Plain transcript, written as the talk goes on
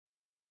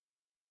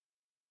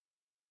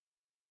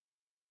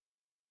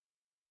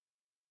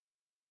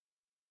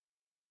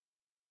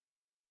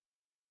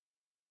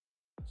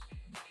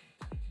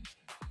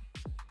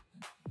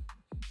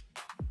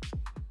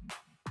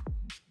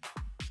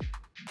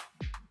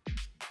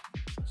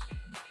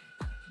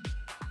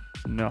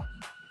Nå.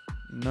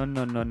 Nå.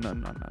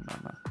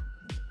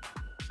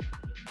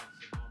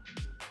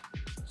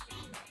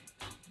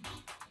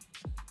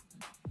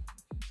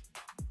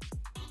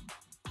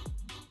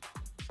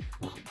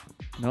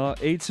 Nå,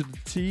 A to the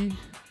T.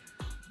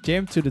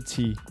 Jam to the T.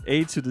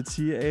 A to the T.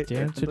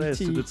 Jam to the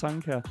T. to the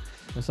tank her.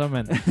 Hvad så,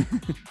 mand?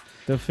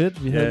 Det var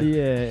fedt. Vi havde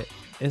lige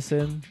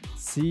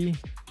SNC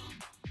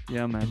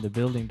man. in the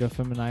building. Det var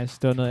fandme nice.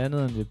 Det var noget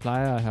andet, end vi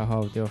plejer at have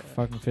heroppe. Det var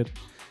fucking fedt.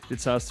 Det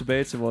tager os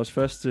tilbage til vores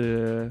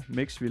første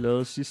mix, vi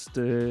lavede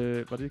sidste...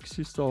 var det ikke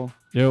sidste år?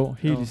 Jo,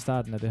 helt i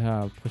starten af det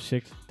her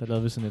projekt, der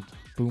lavede vi sådan et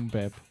boom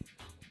bap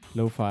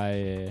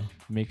lo-fi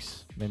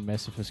mix med en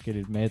masse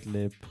forskelligt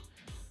Madlib,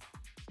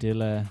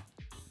 Dilla.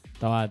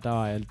 Der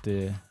var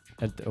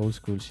alt old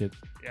school shit.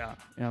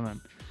 Ja,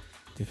 man.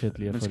 Det er fedt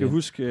lige at man få skal det.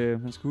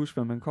 Man skal huske,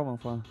 hvor man kommer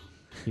fra.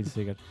 Helt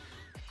sikkert.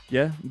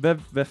 Ja,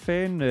 hvad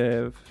fanden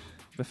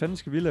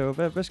skal vi lave?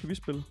 Hvad skal vi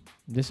spille?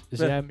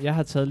 Jeg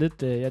har taget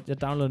lidt...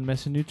 Jeg downloadede en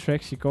masse nye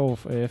tracks i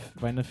går, jeg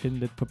var inde og finde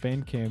lidt på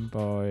Bandcamp,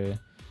 og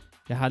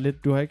jeg har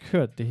lidt... Du har ikke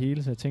hørt det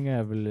hele, så jeg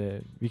tænker,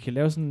 vi kan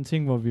lave sådan en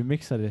ting, hvor vi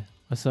mixer det,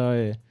 og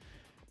så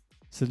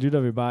lytter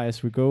vi bare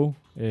as we go.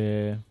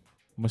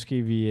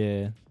 Måske vi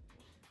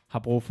har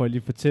brug for at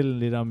lige fortælle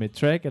lidt om et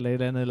track eller et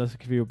eller andet, eller så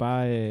kan vi jo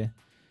bare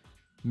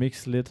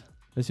mixe lidt.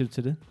 Hvad siger du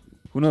til det?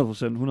 100%.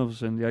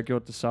 Jeg har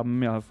gjort det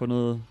samme. Jeg har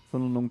fundet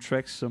nogle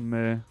tracks, som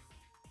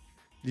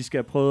lige skal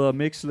have prøvet at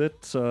mixe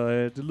lidt, så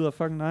det lyder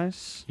fucking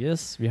nice.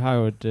 Yes, vi har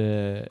jo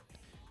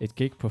et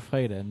gig på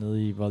fredag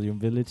nede i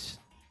Volume Village,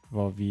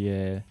 hvor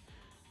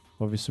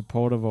vi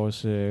supporter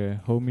vores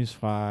homies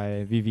fra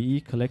VVE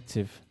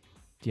Collective.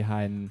 De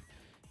har en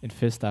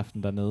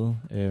festaften dernede,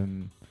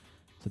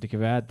 så det kan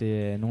være, at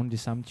det er nogle af de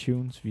samme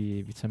tunes,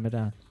 vi tager med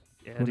der.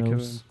 Ja,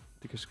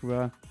 det kan sgu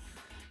være.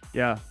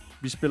 Ja,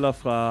 vi spiller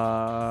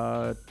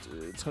fra 23:45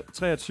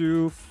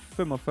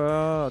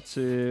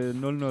 til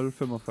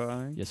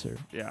 00:45, ikke? Yes, sir.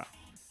 Ja,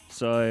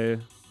 så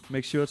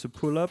make sure to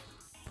pull up.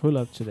 Pull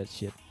up to that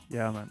shit.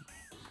 Ja, man.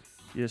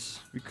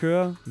 Yes, vi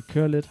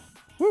kører lidt.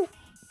 Woo!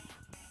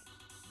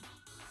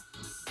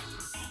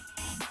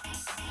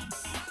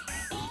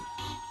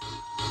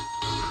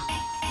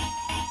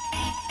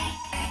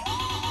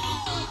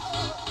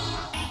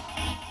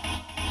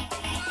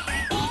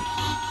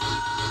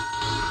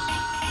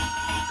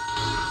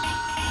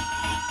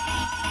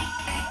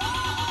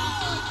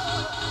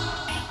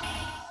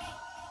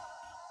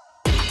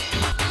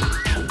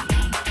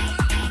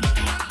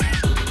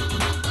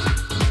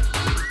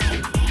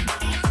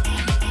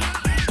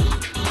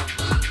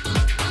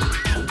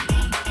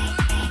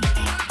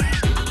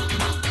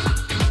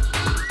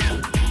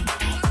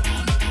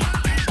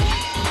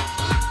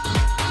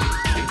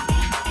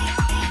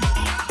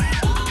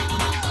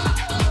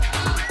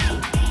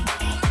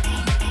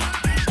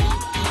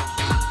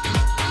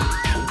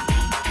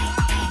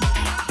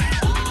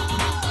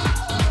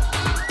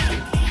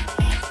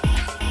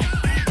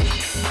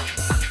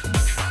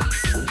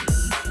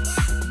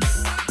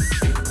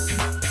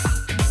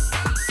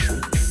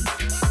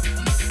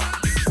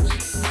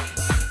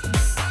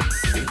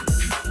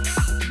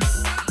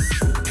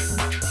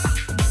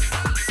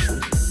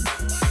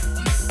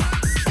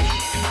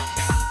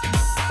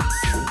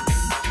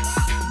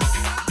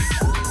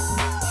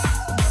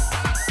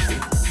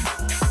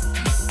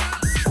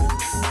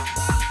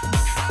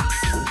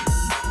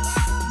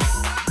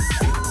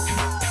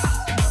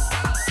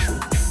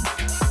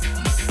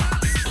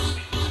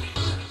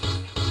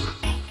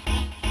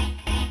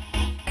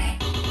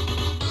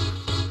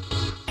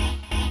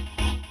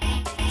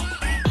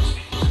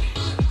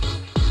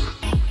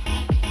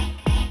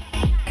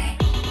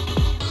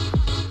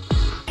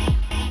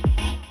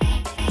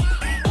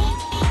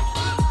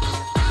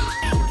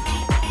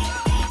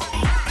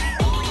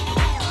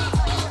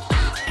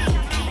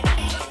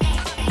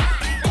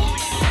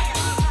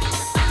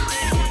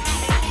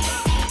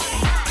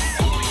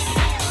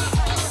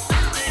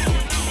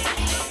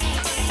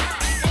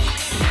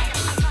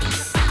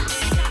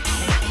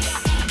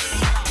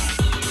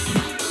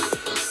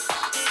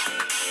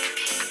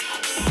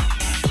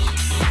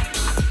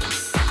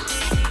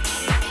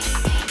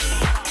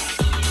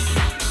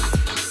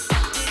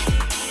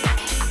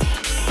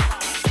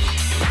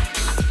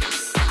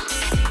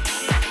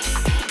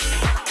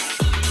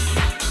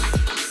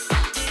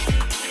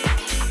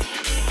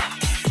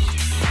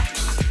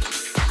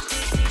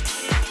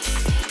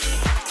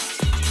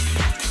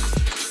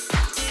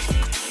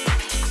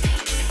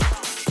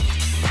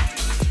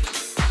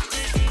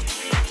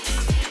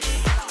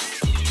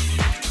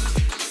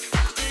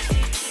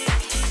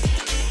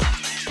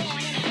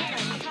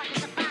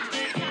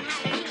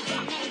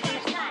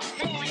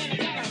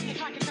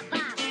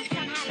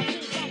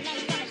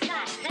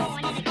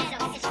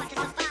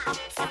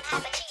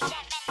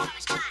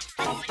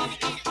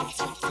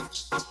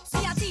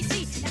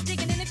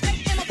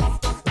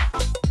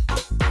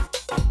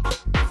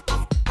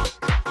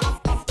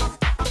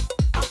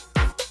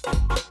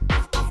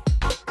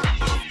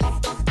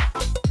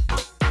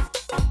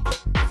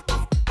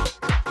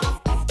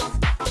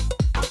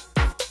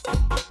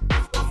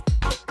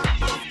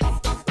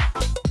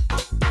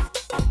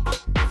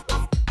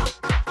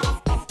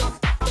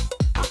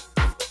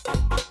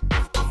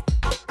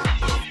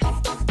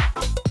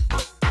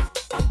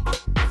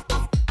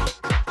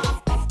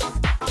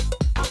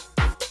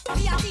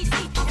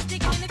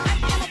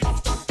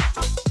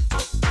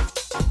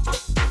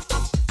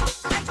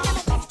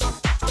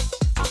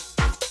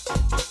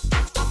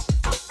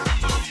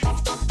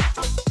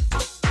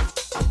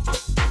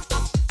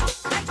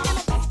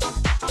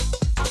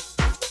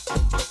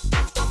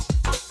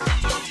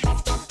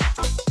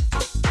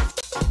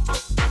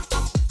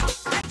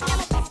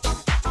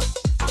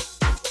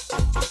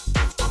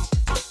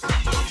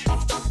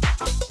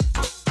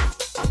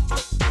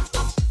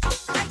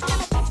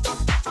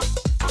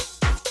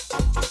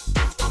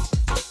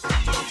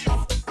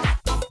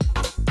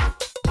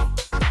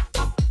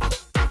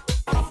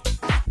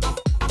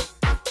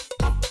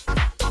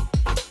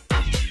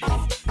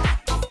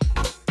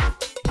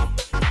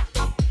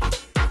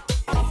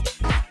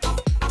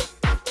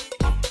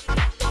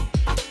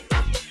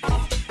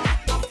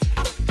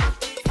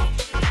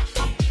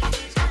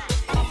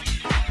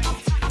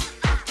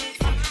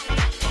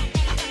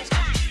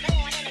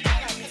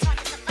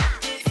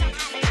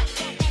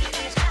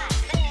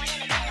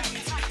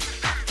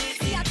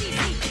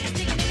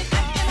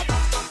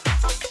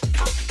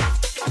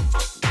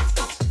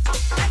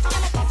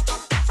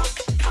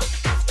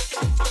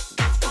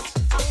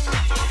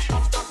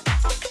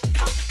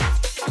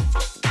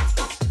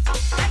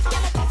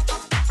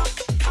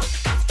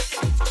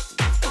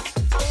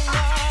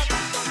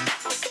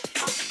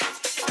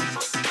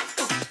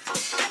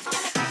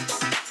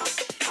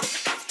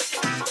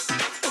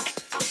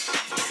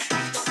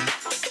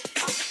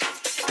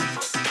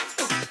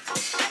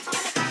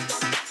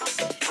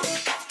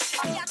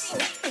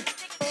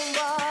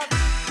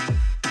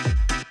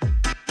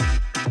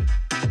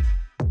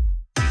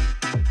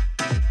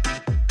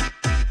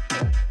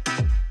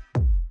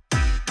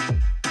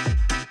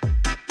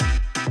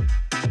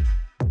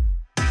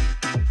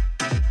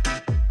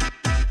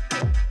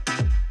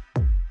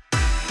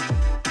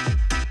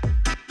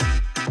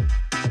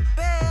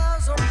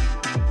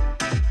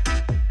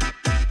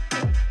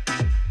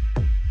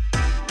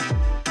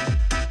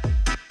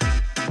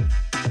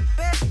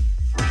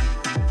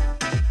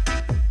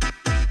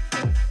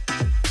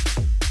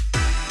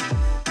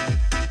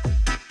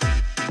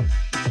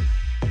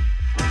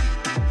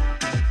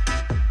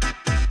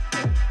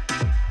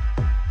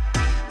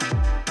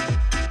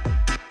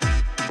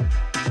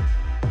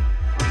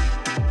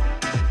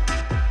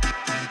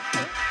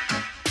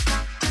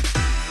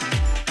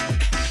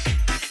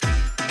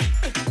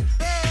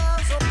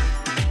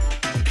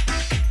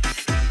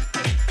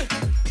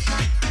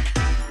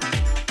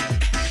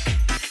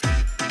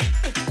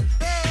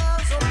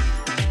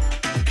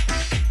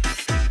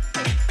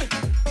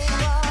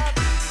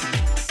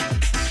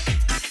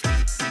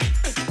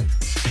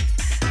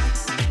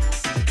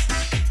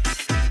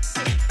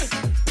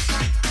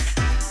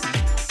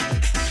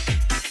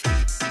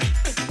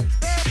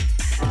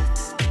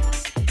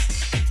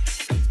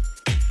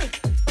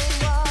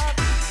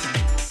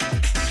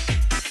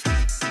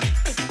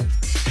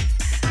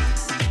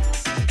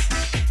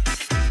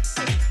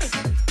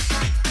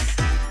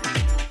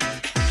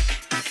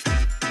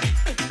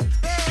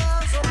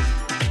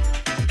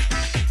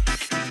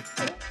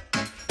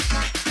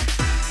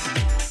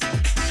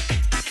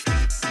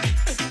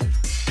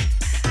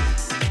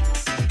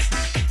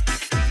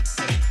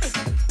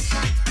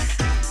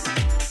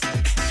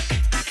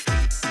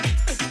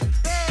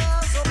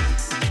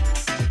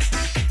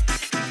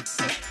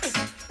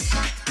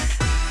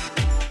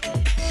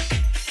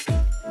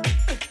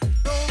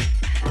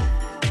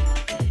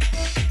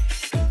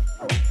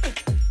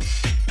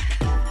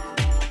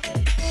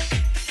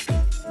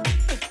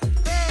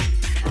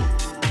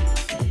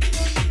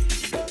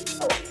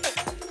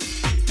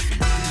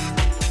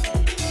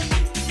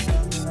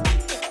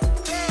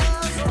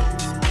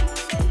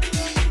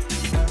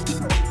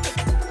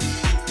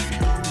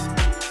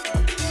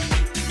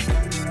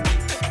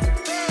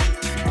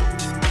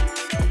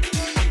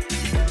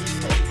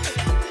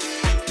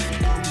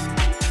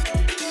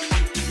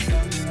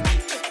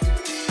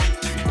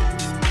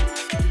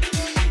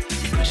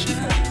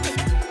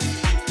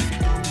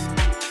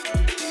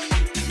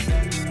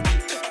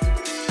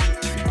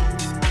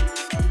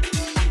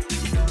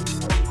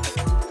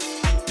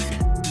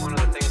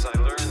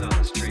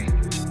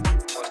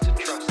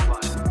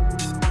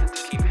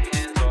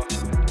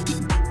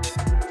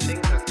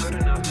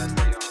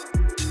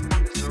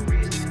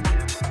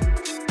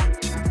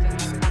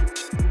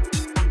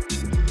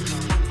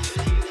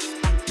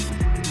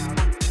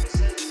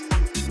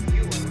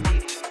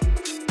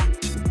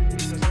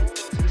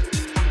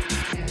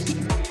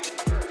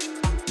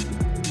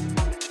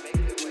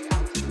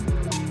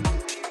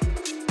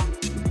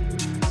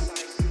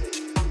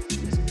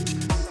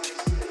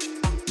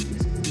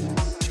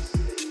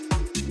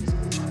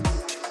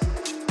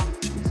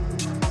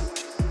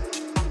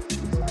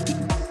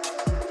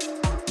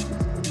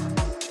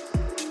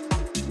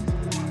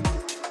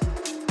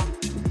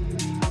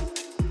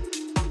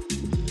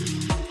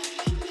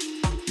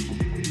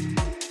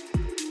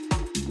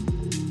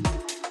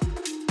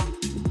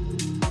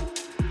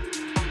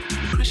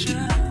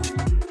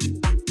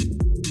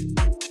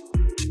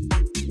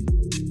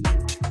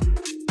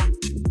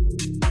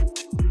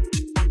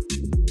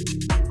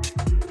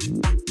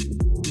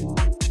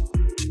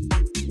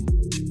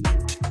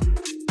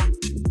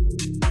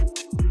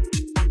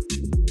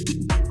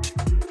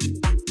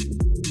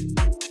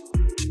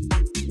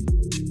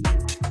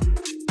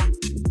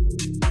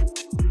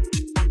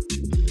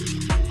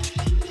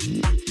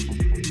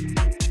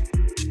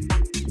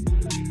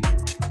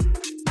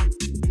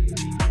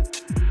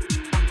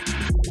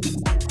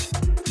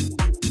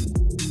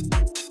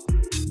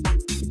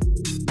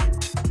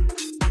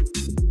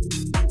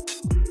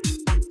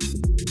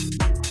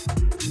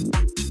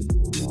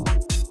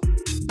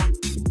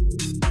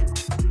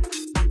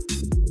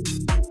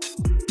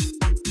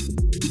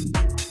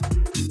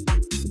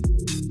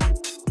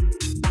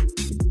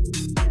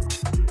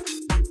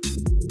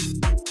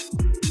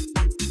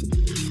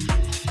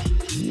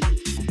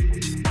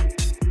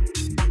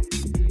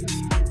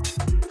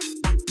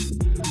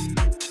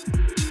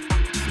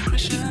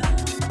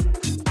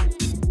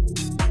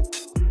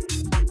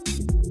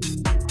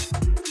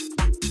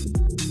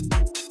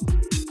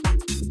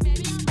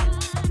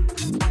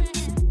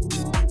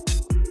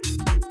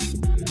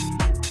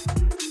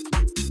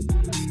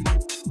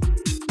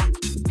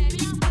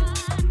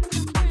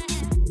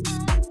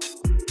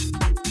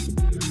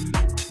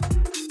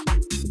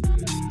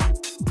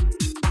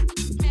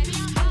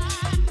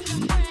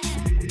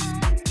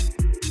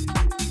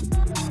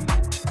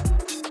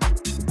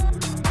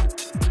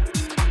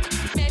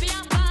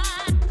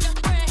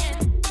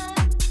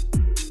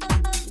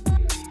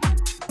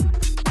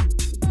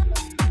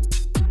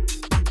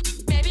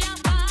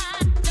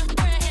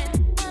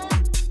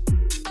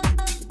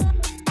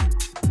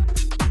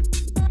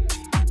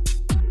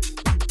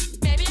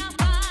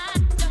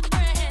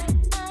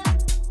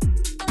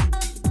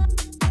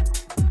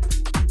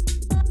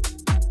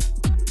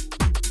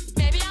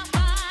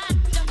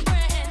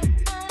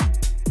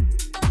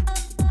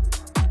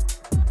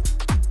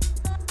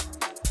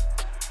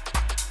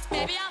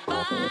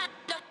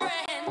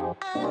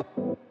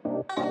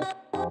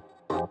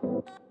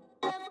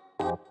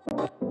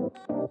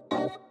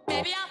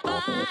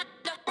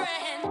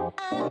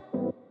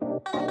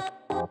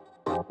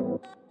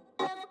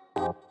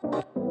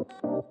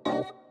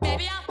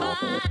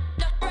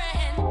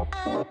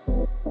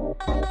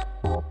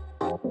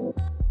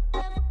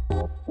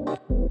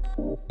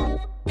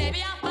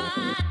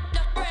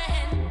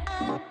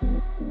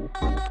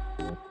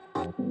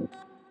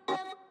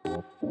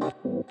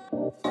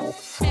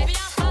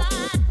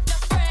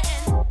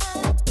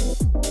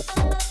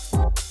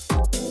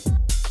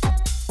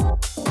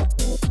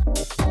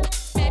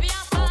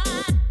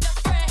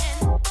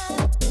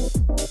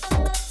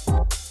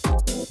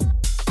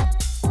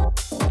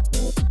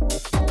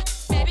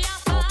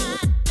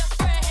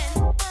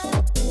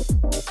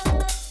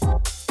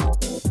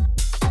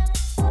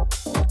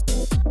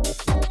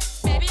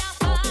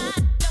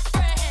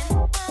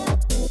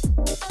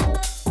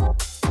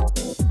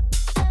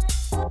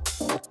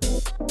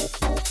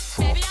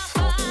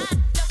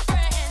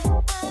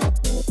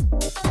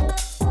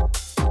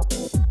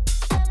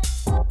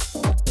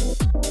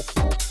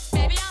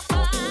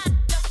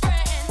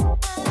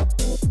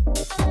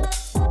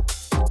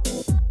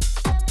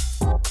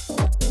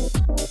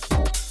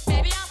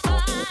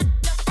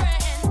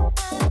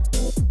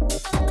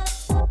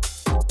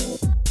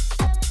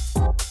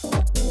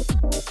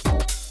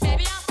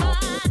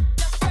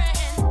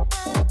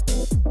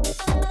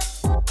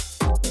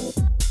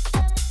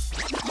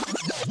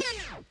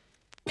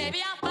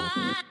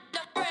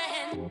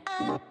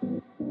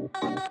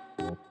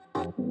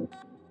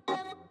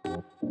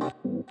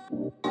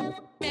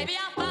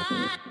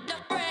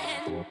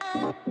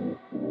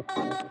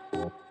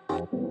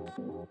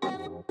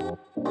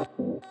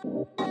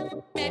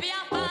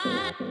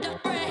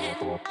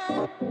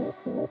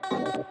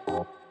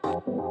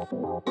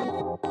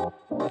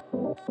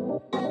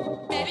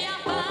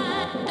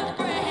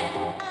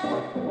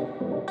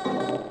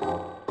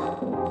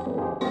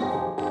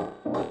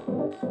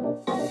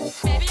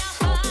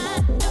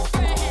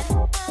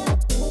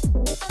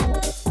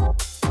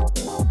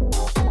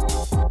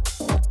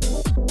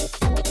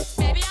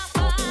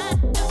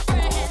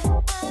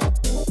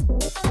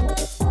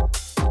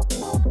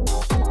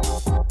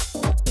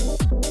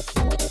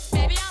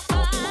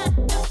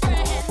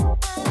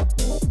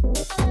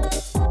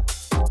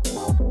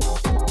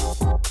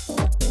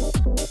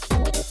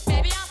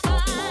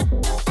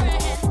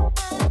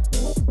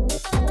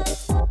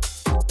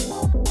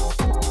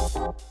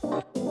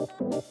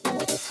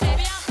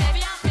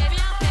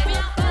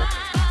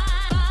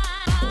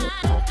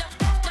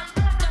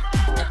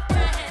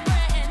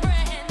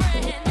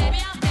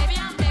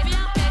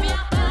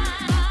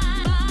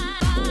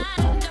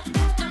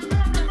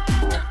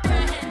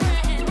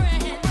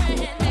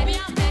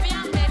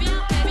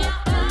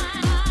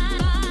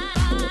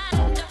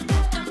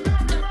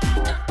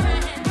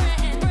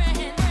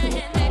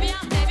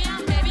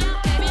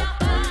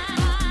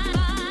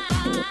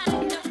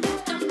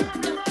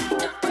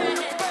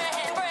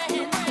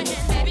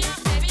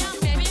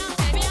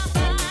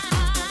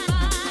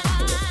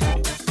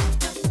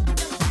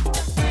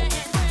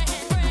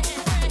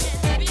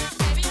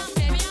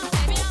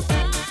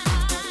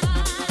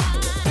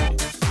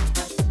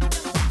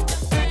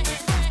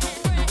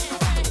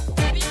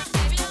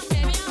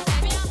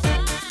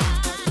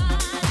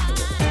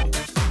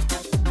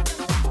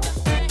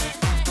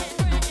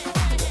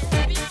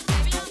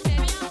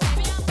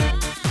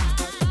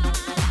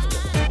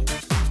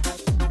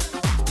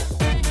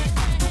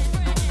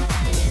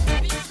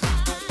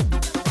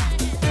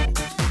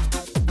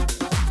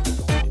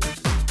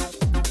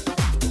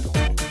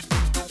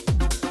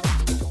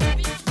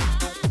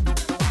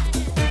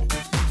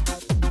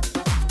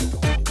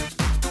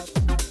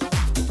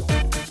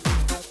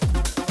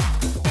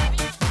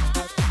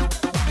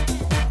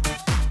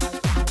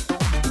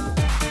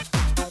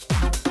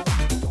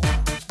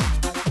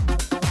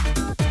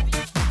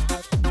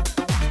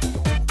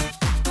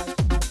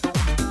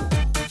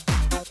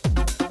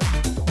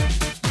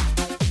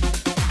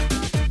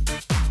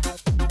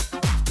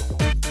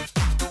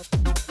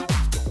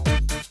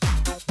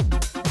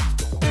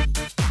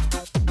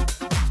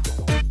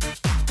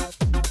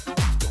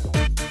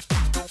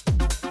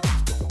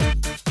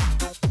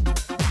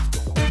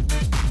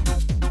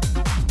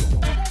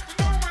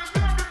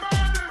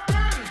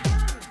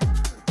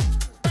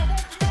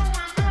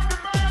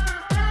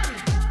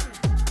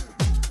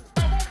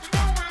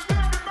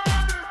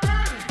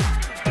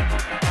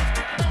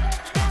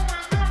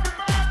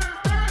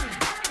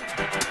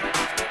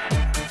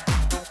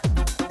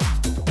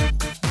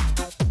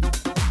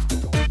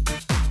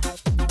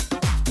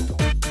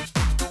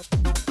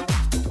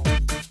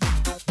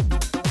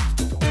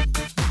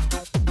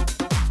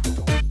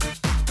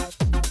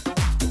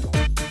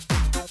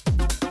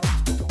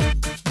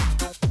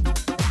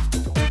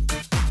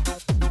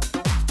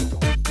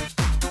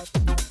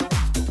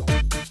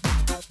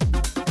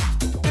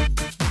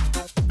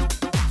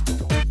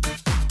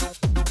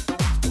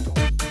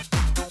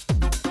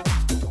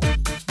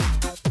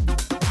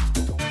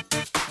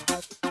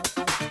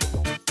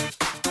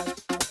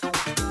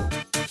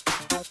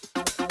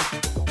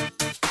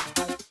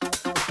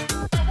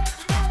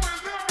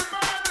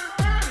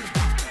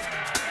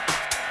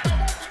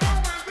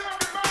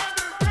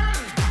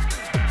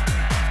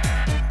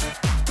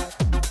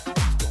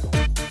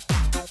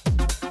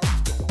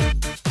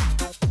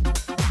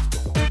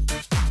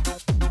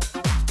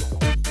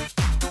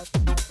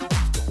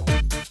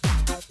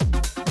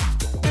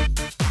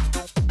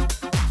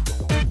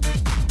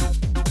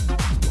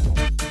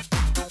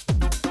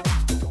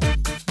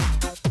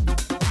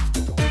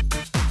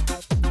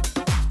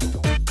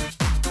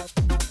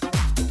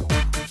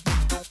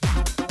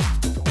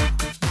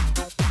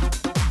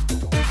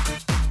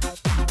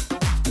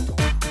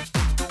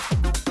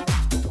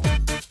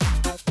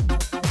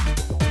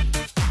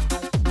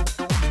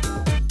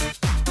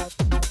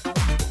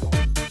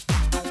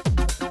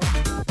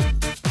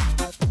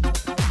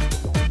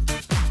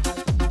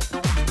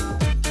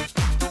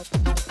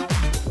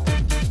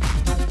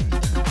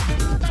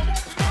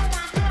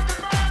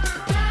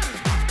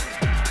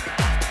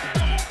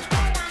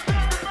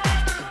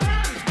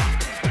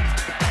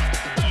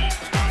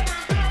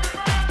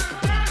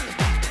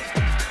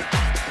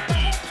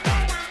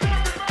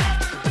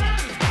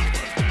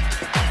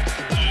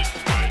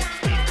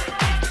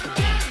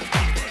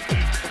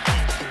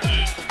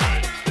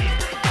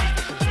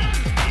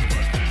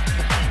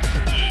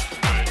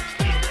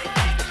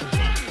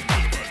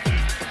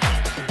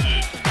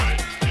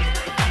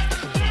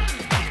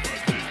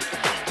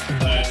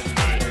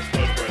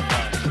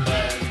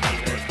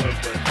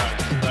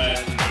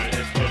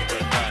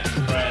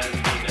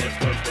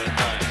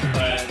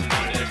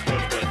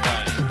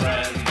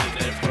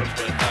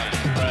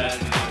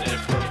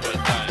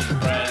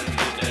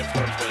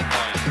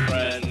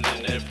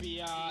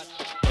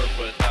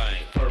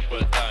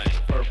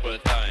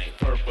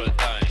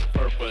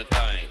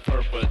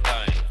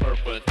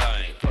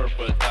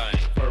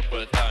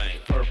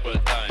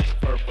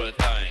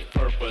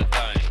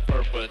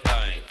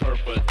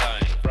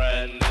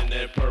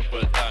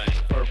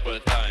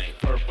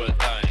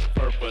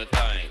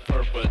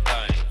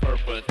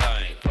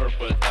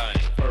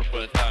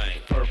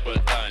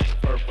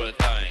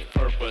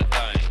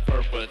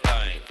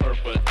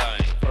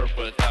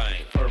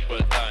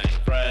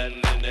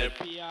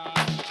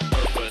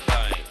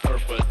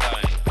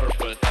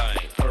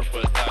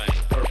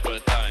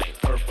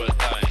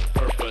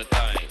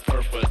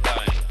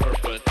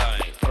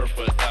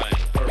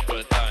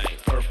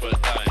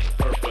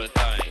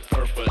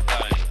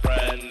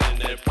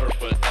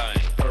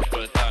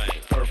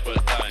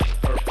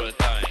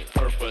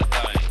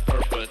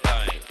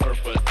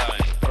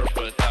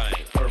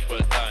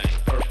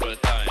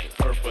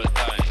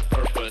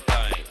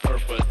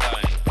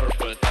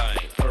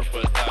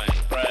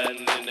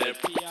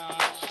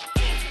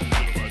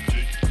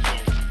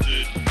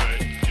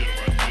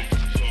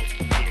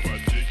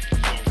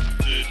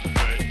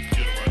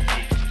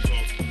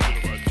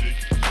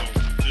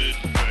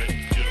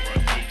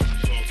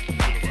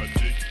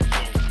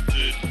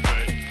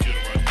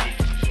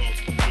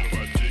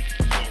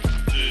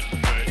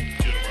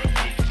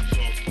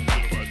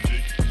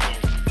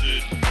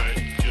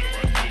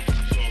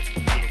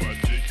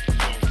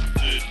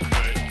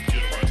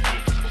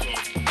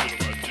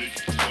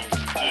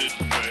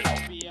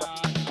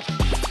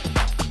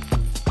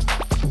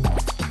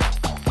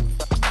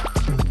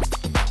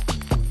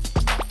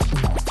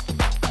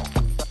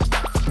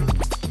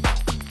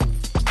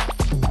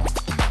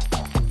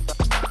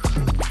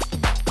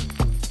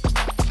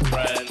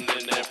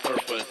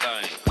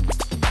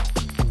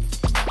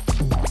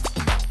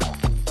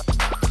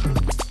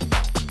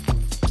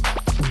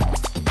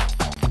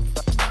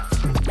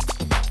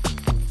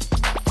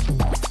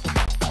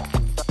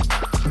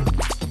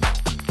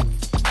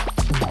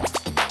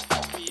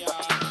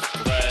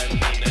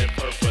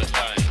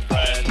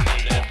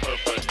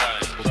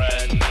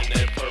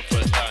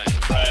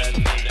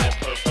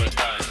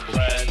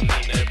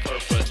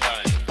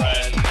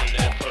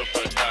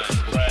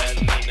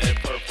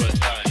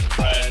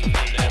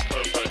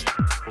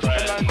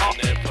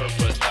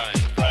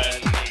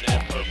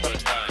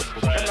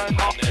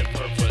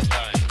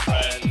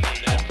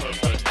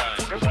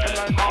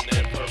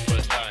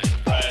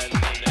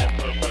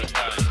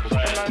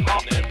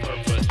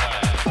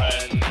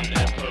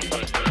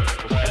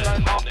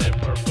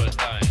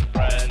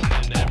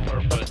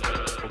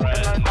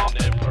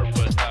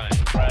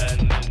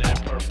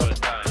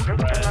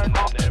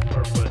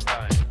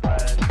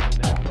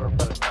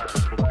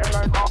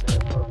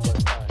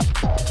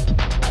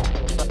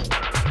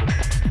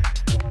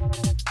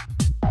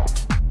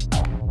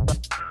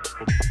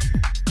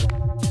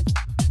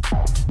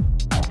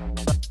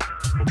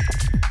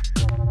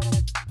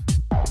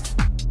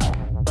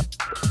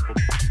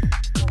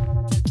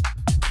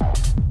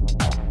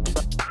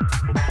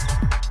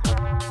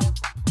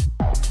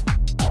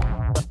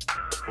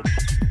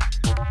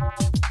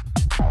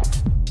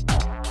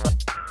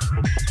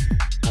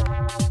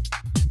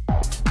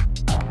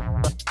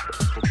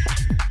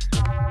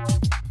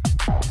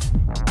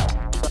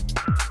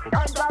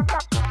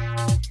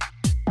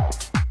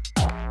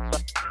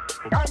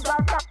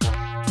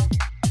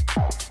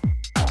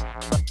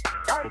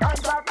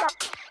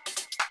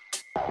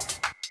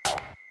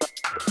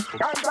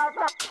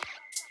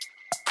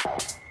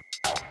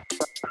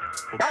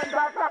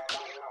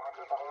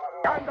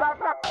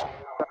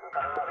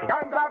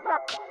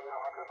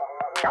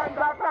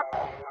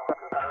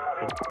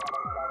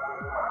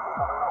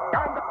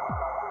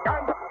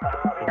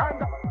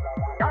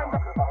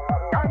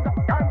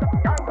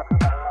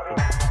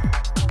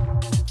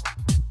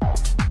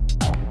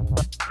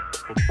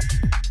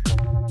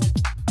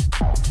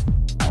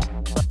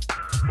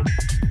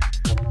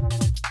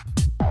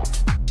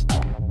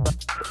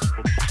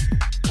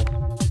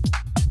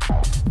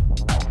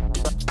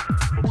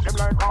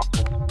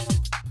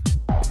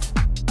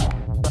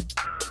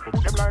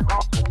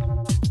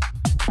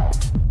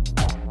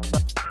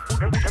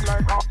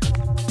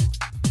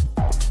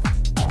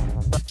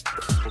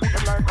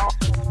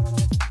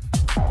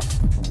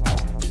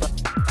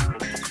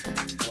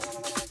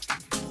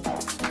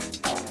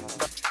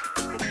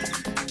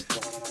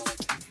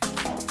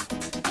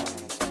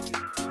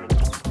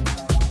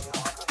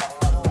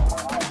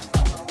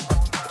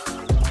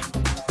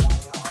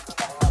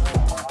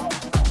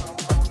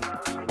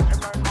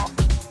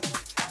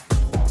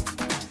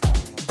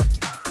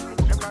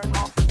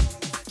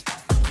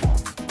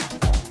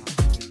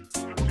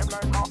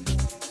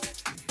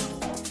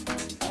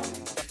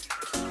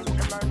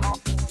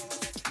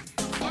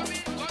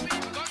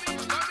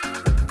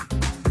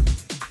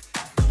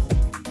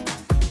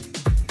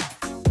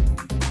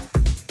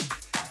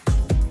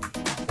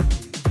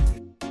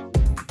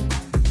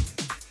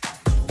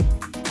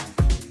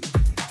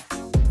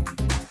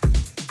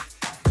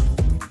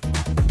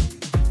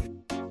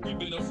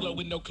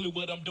 No clue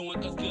what I'm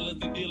doing, cause killers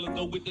and dealers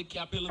go with the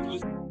capillars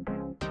with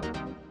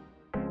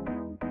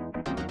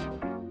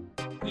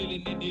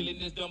stealing and dealing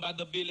is done by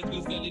the villains.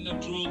 We're selling them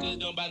drugs, it's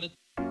done by the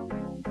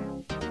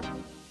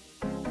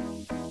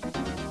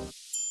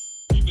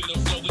keeping them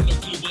slow with no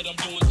clue what I'm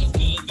doing, cause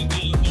killers and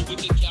dealers go with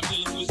the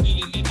capillars with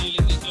stealing and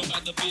dealing is done by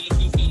the villains.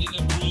 We're selling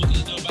them drugs,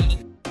 it's done by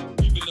the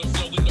keeping them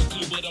slow with no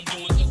clue what I'm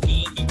doing, cause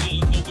killers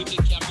and dealers go with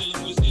the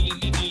capillars with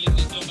stealing and dealing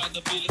is done by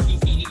the villains. We're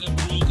selling them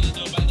drugs, it's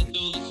done by the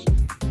thugs. With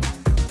the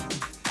capillars was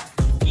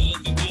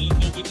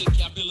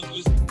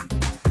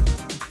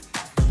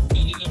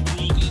selling them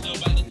drugs, it's done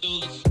by the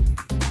thugs.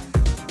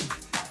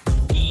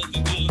 Killers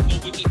and dealers go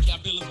with the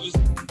capillars was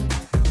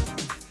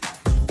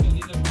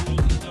selling them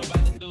drugs, it's done by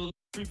the thugs.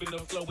 Creeping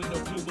up slow with no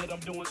clue what I'm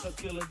doing, cause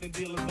killers and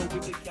dealers go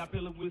with the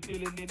capillars was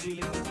stealing and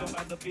dealing it's done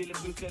by the villains.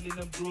 We're selling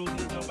them drugs,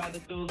 it's done by the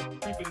thugs.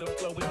 Creeping up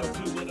slow with no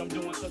clue what I'm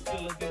doing, cause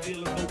killers and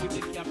dealers go with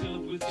the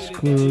capillars was stealing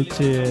and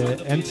dealing it's done by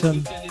the villains.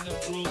 We're selling them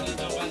drugs, it's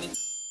done by the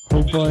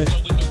Homeboy.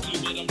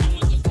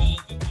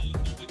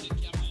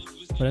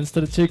 Hvordan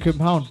står det til i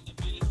København?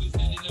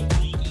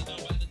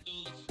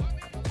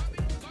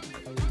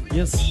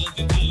 Yes.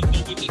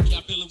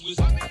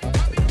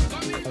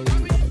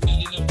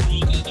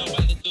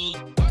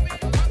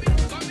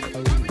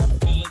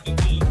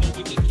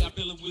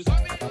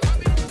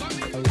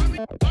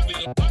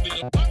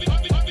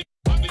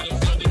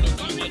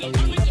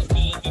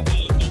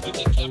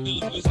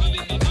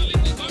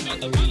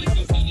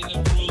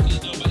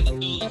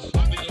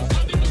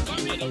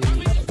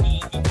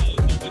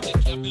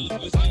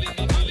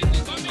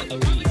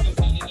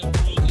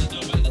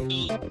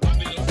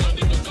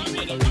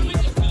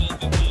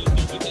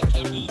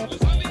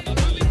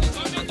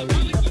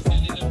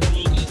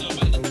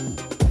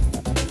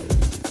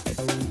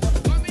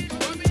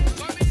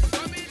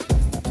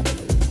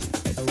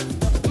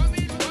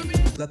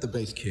 Let the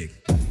bass kick.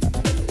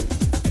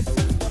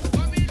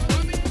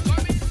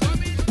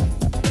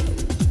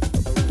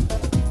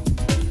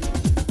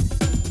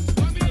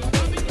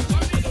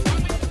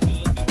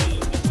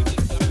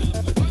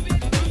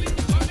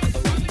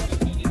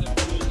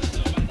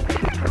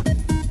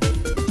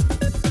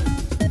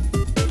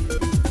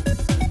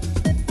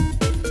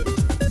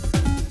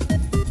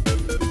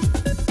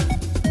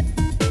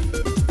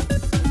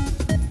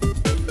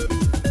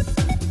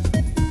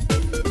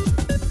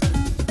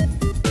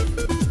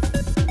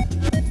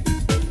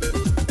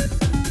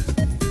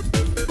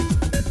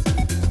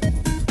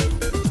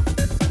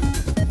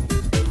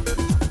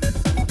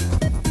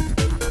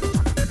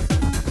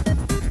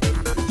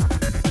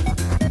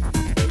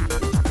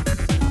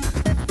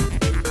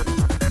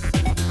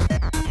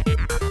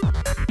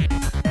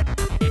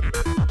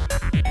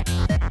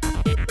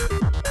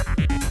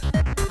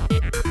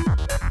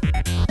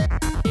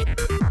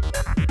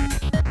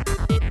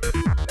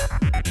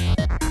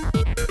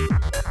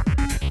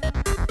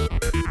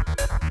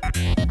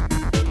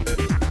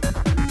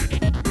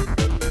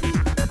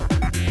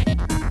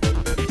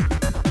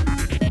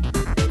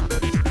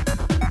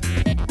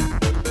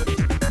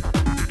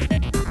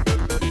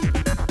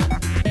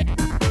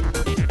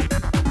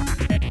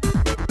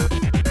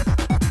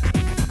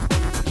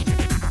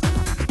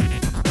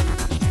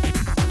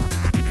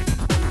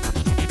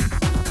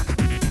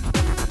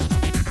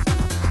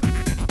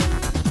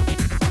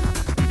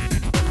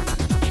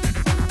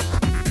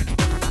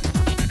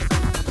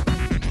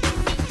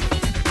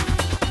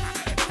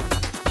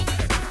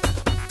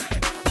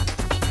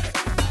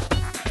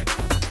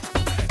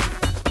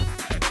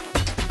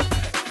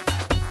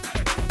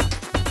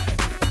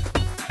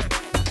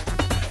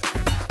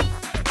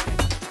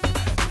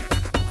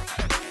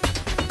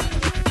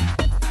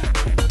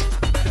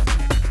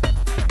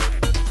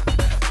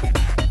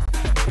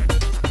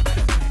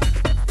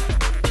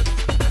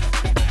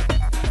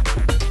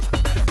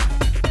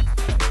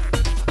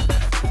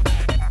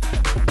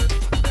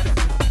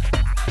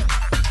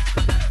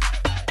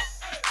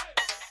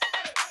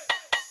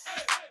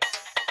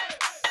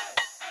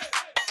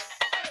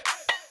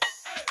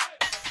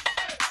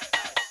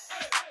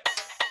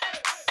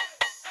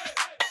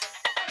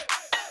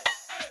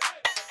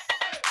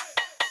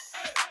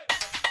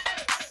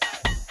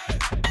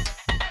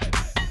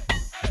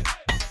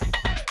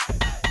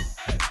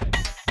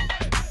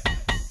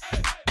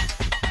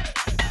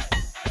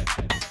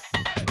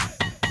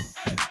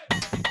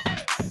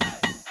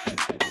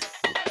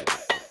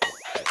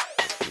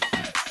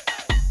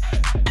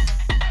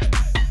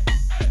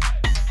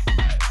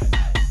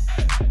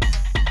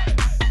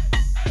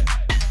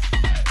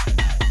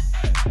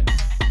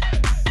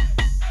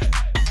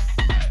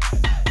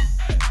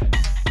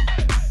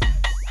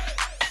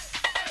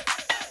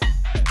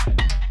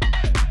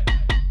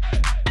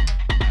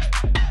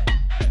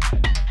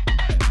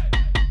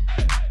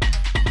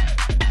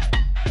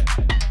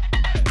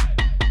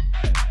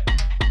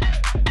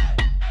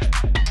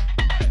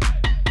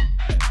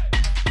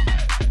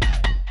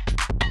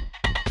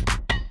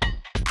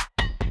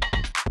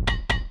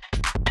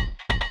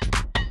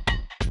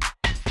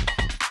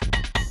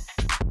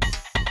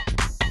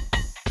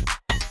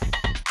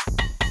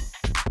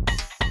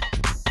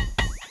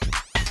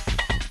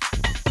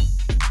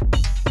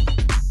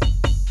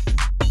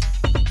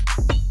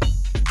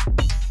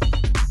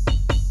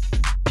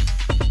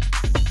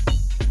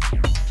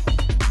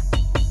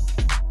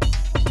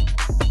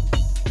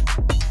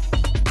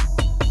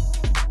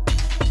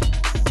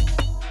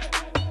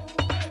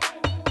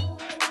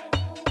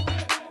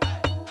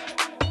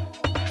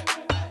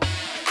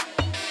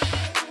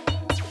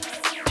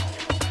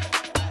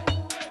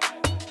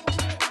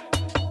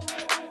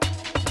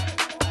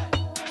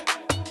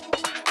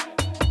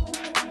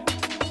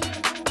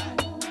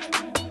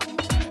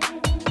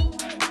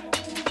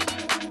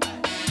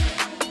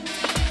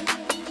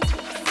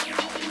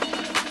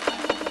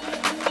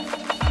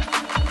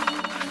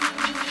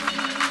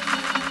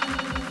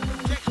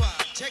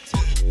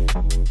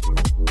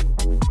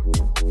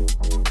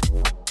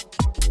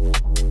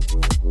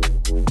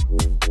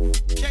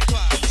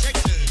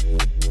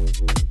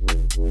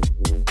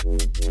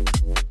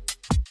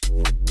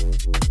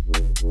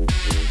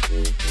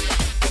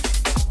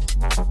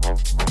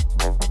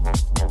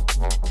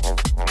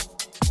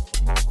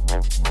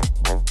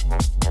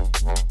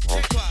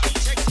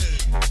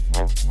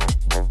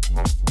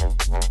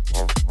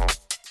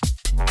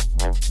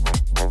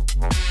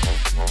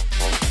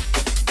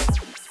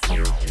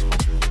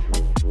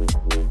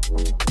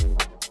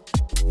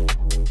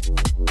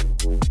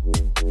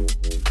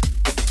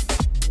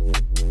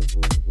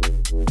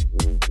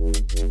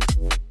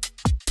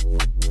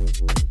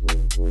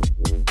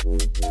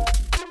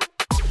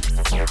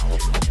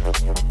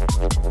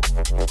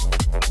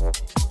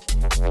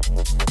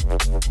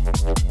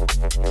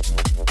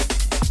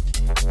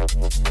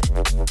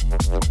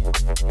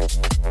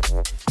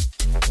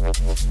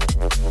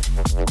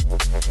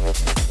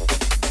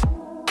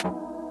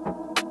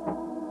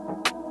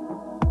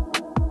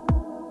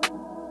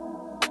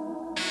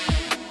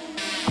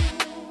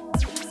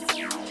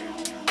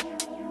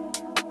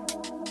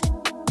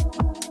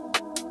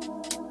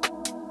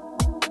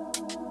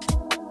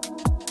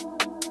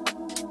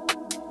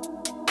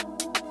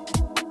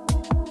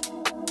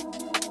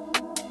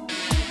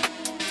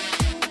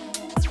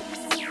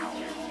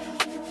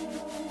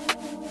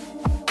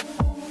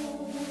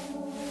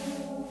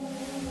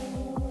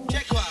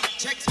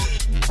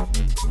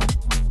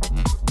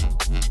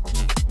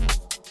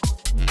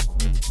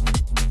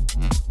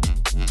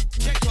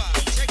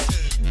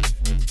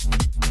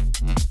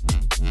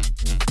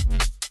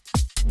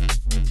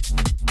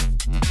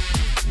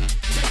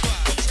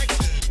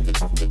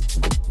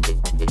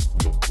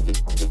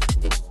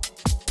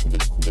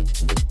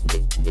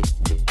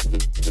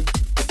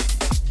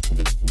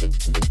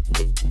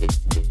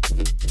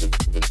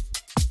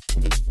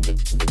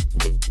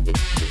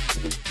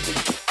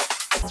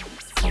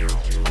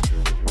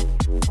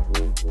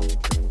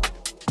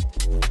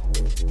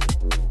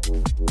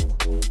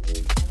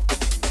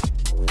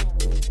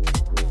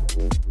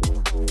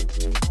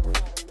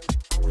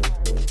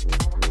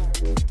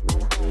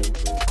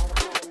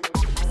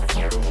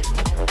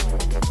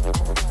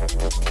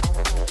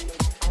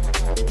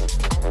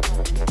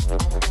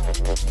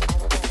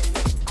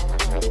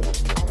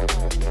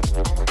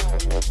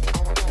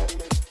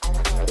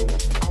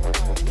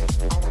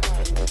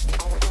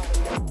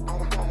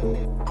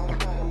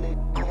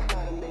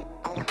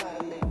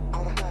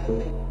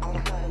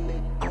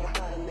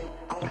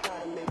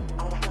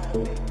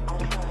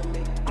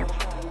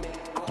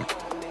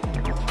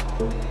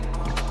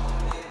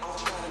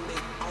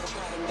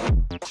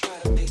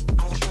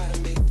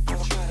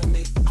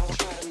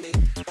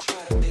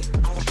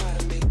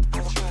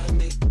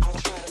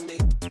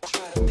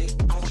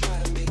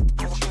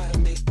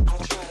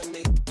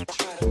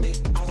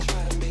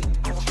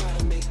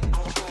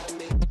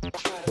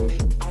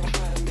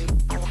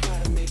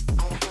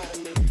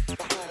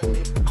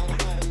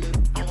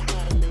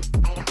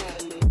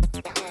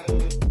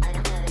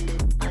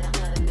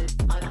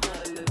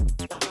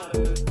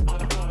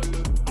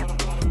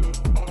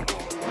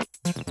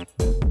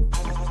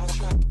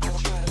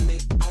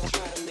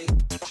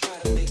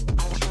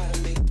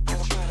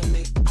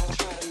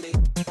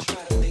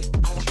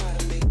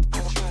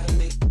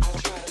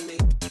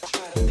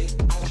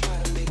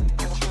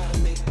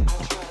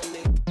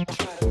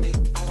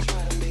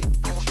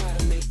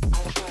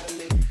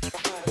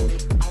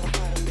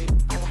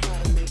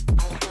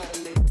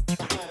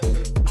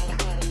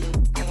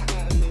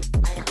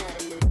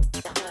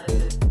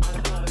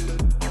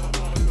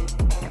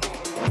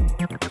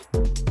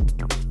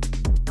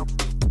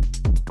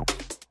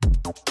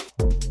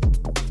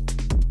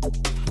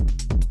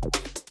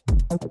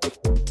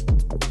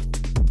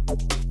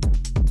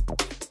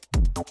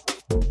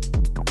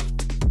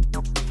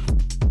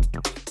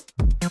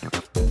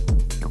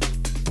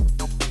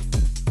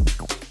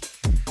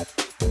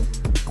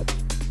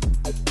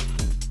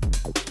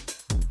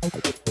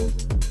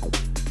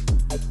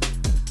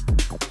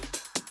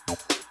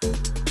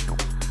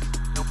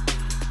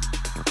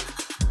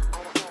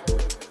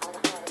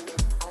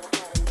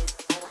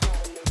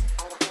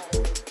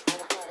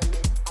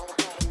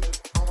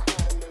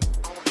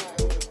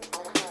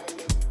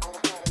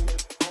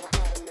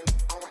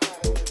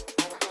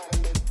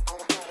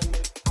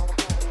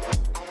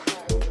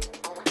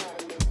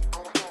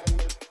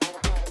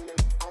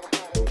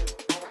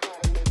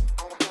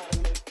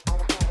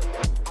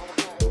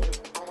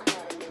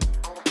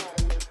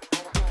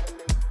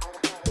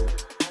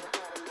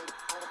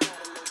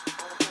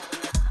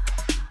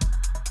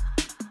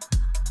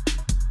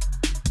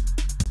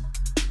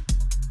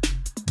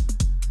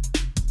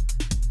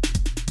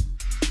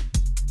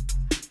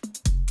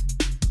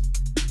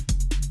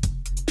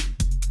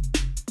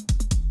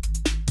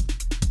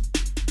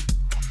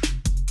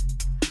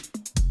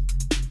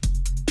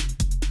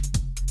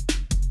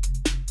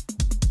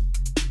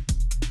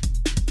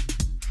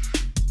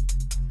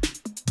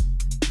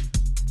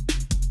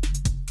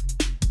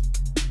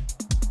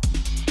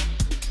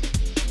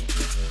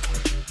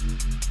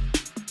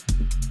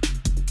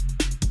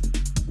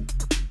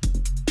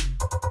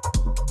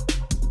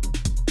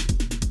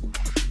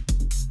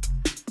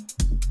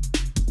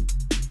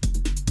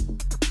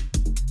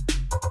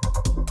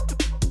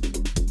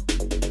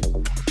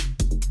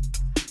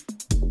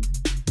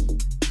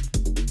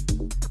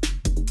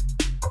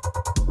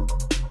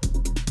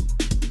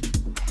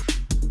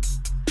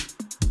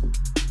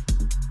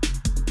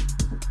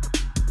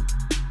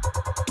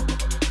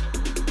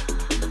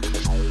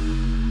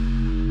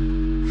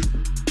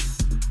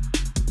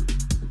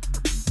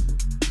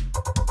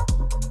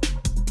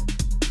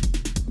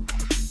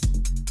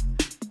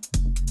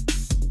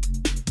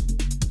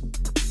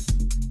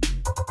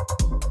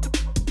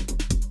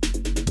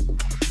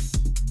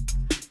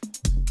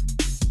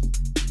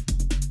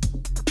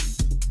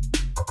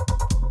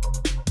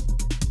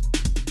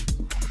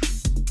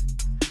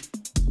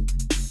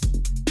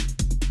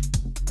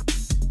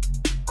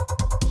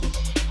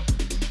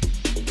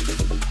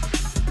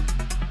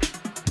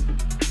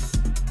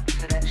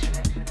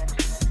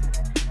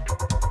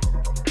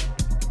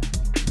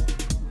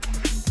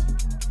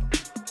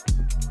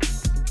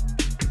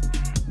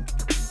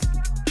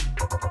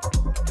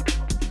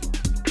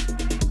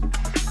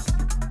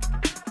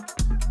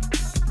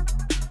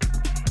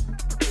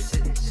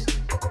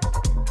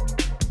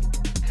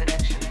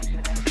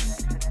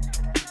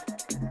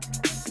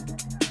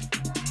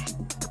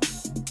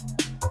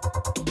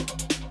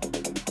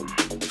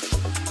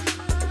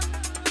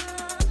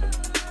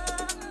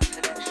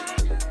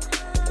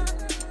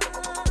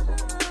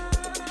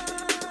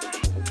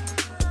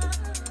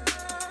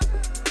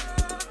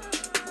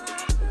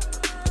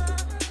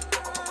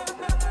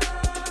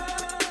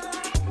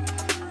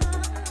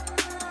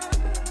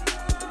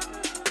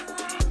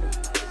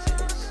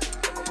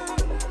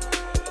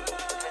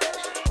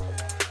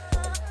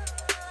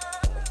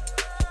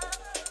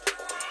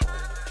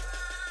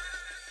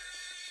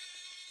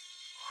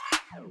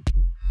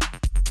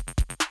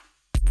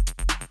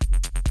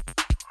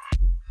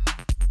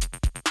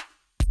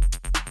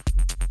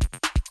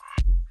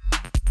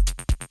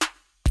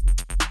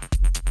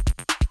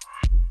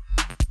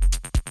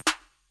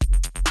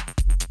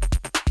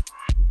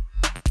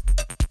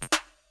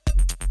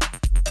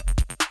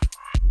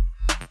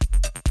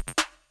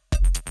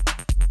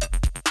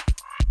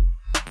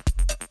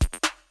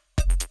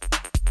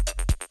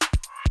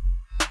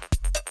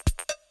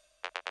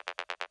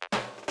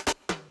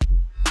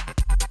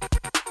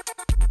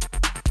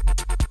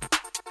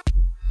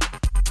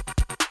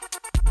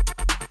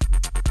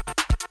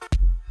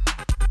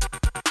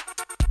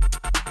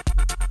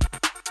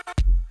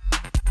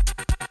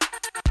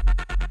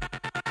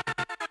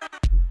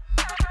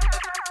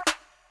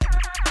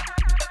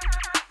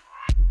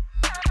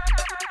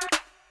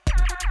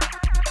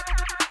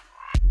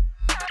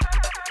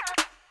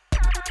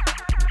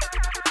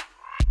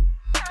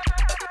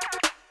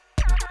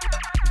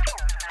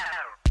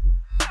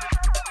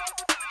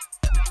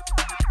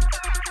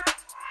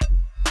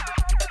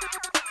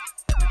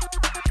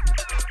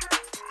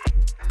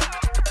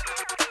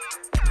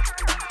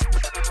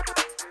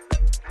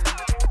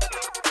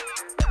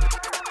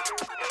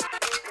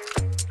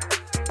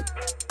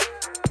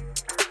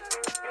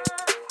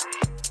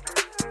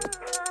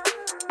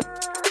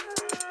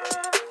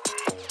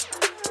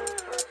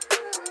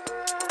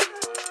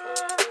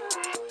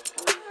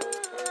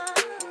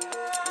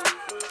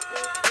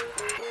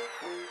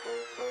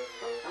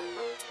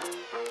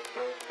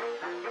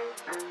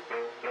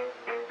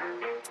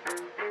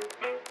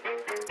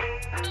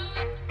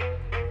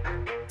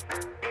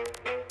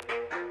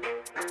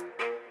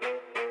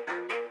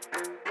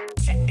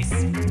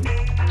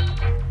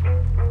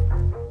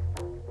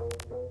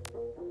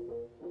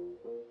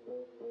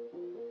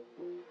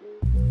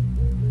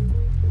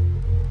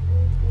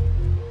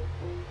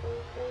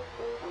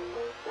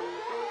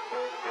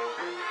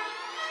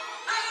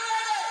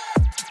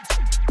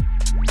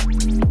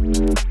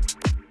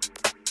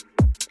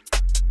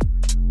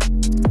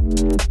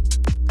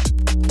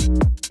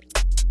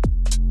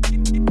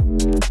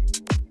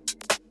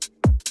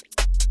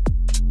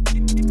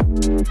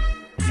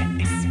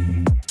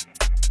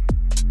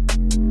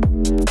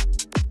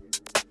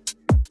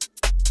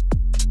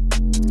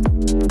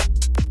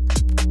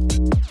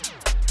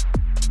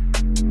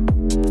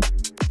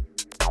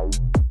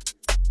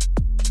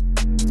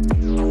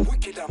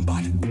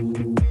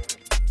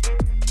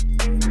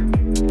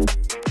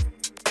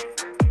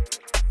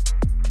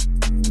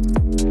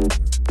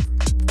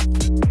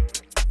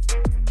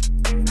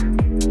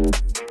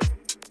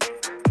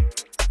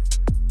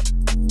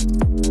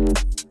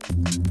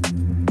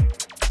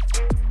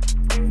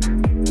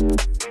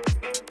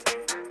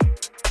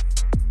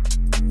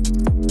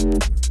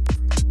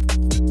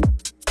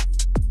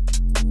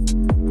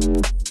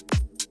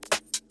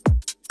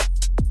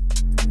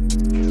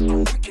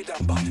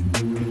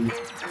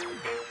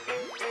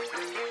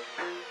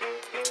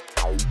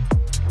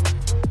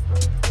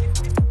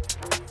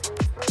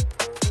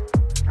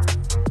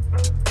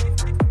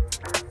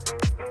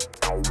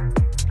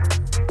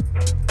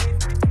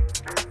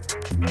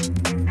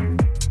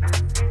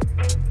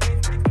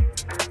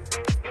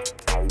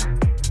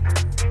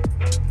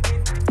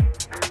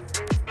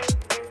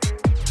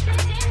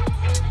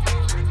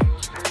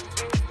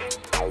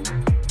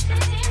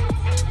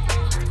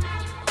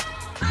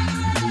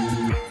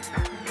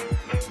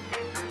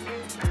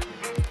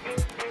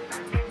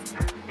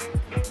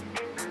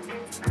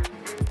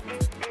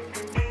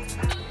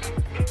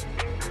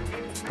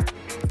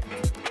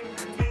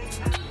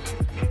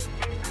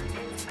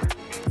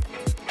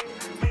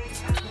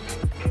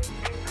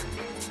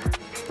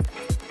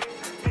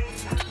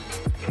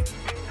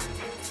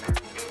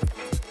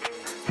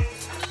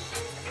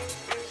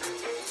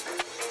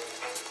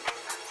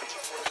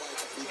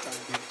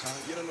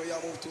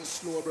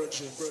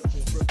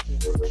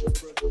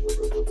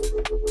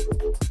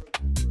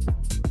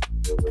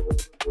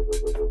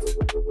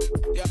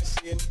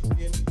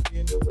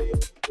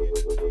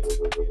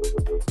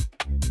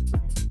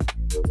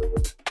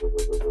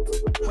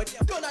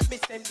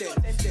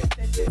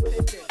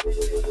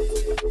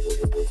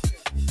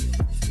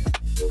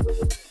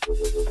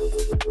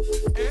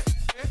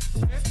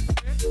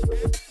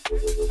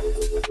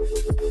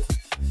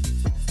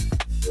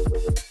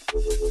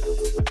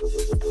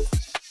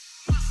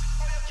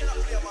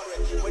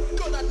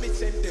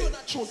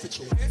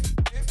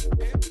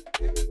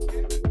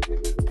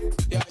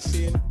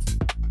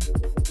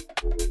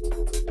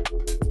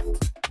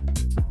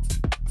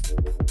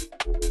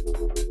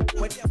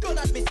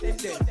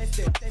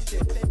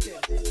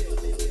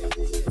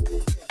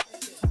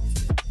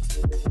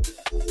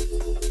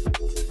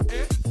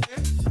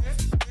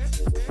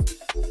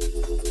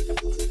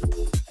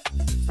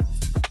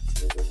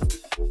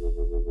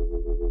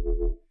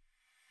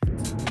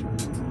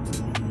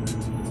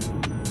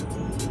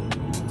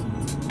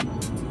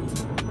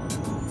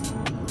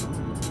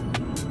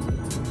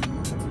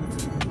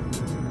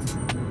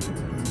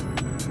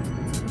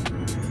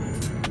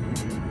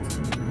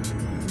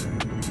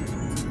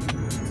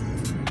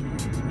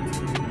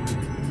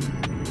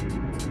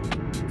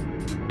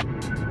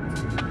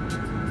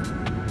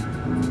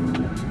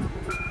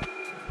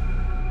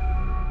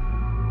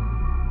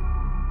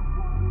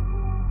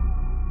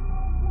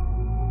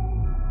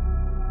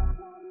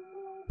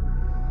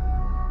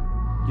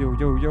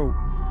 Yo.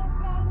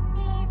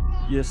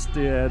 Yes,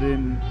 det er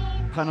en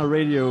Pana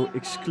Radio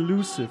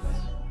exclusive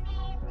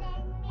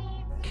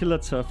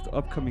Killertoft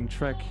upcoming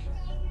track.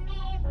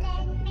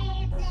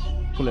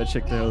 Prøv lige at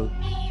tjekke det her ud.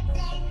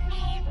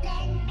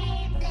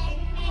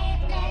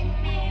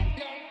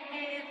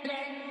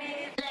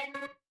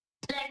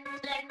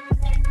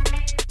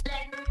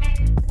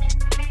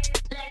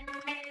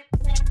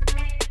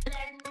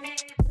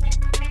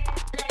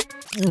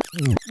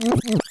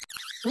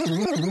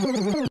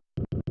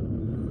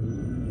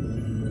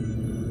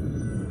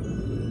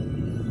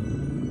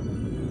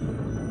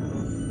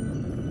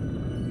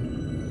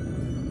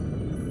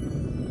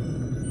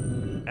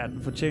 Ja,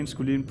 den fortjente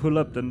skulle lige en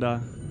pull-up, den der.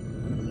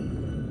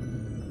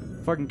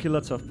 Fucking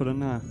Killertoft på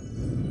den her.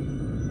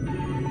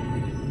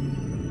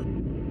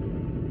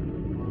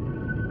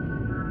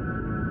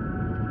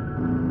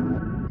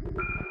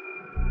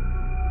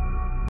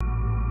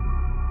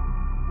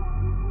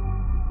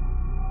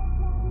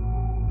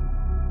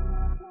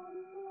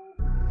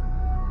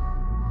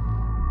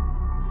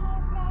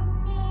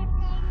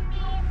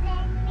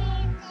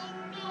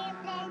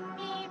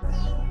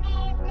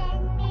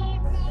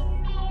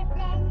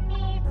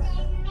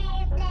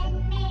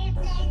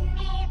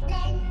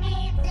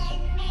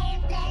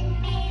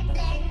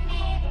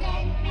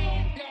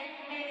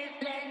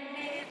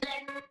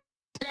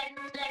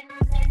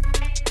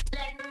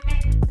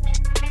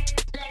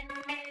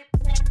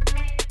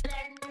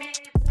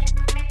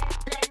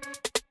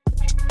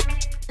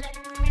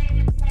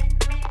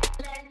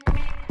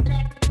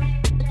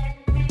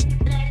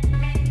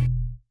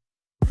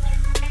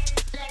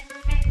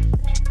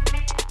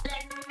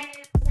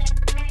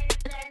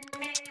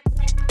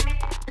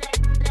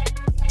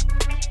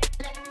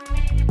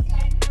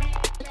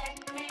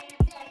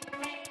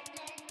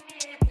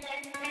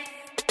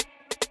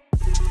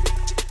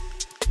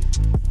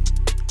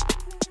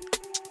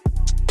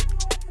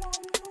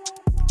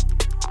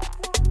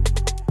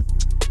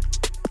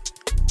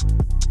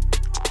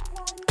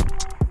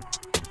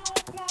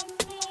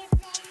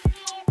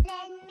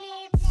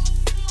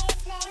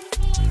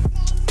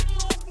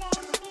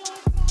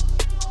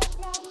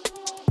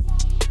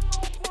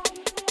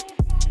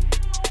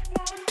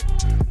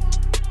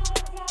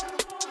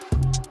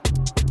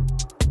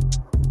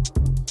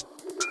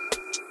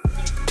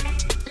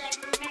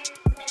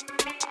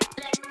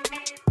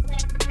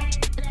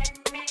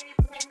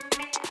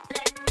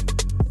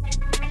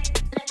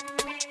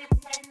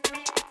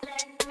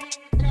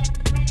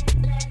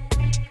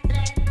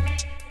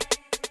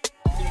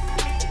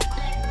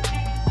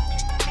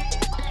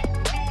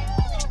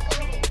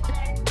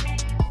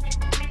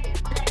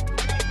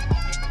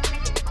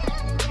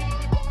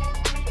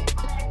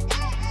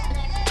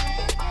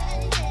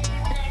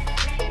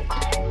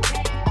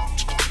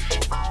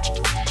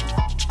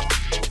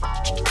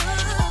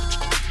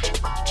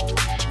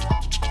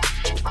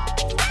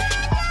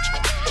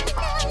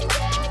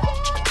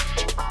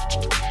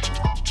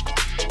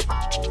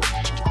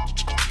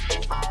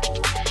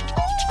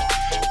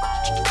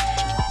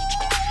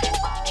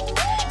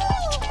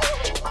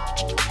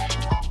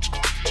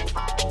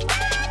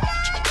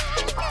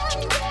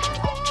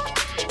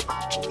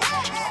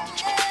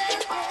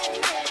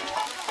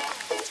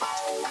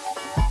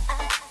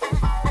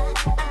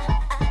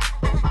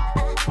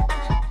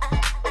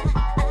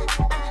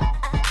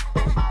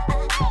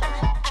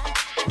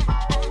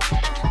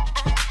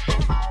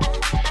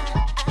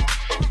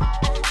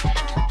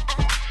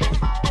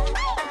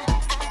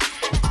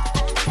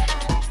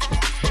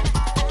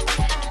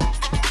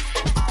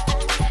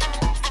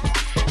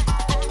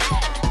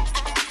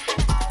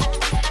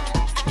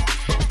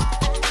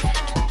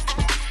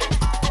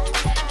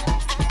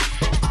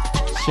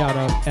 Shout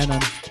out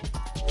Anon.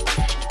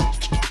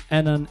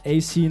 Anon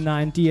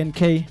AC9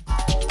 DNK.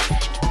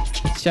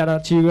 Shout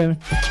out to you, man.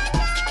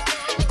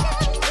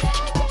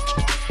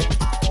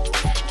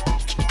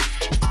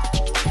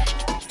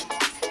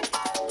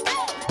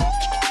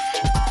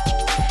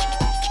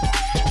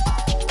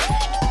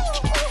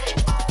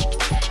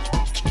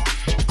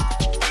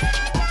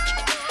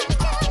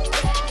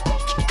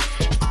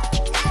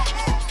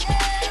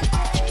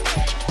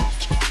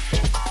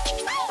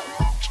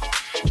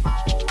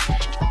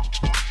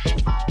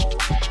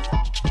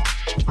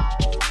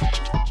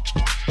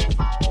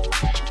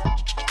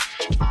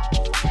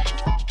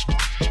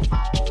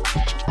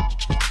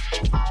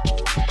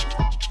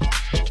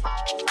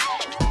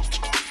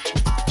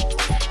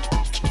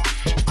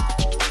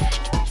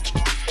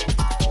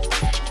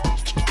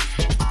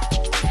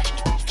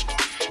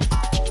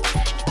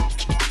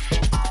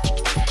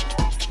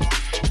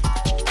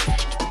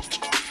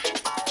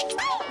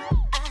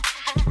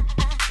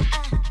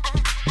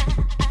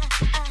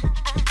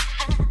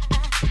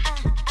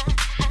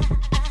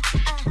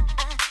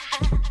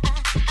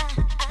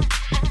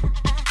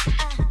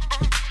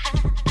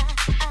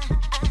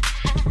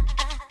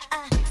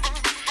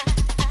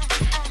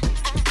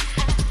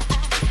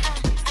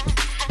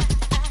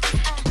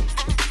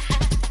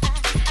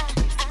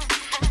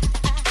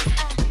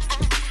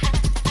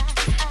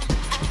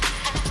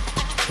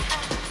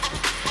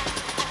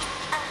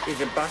 Is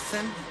it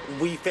bussin'?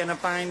 We finna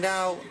find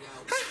out.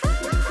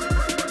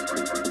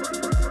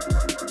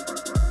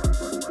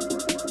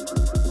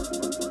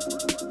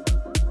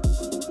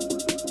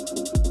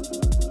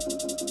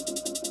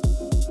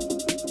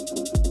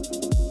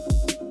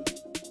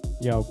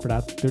 Yo,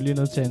 Brad, du er lige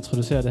nødt til at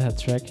introducere det her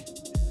track.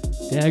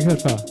 Det har jeg ikke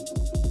hørt før.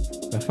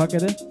 Hvad fuck er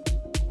det?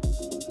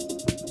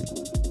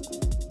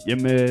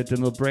 Jamen, det er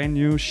noget brand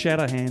new.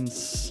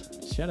 Shatterhands.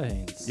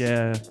 Shatterhands.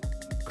 Ja, yeah,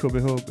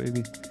 KBH,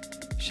 baby.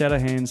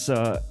 Shatterhands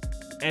og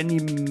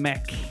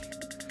Animac.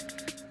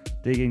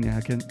 Det er ikke en, jeg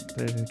har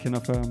kender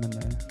før, men...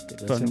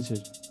 det lyder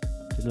sindssygt.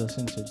 Det lyder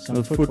sindssygt. Som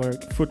noget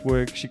footwork.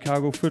 Footwork.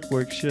 Chicago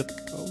footwork shit.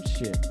 Oh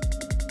shit.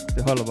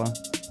 Det holder bare.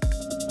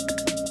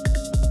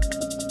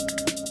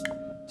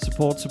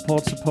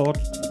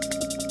 Support.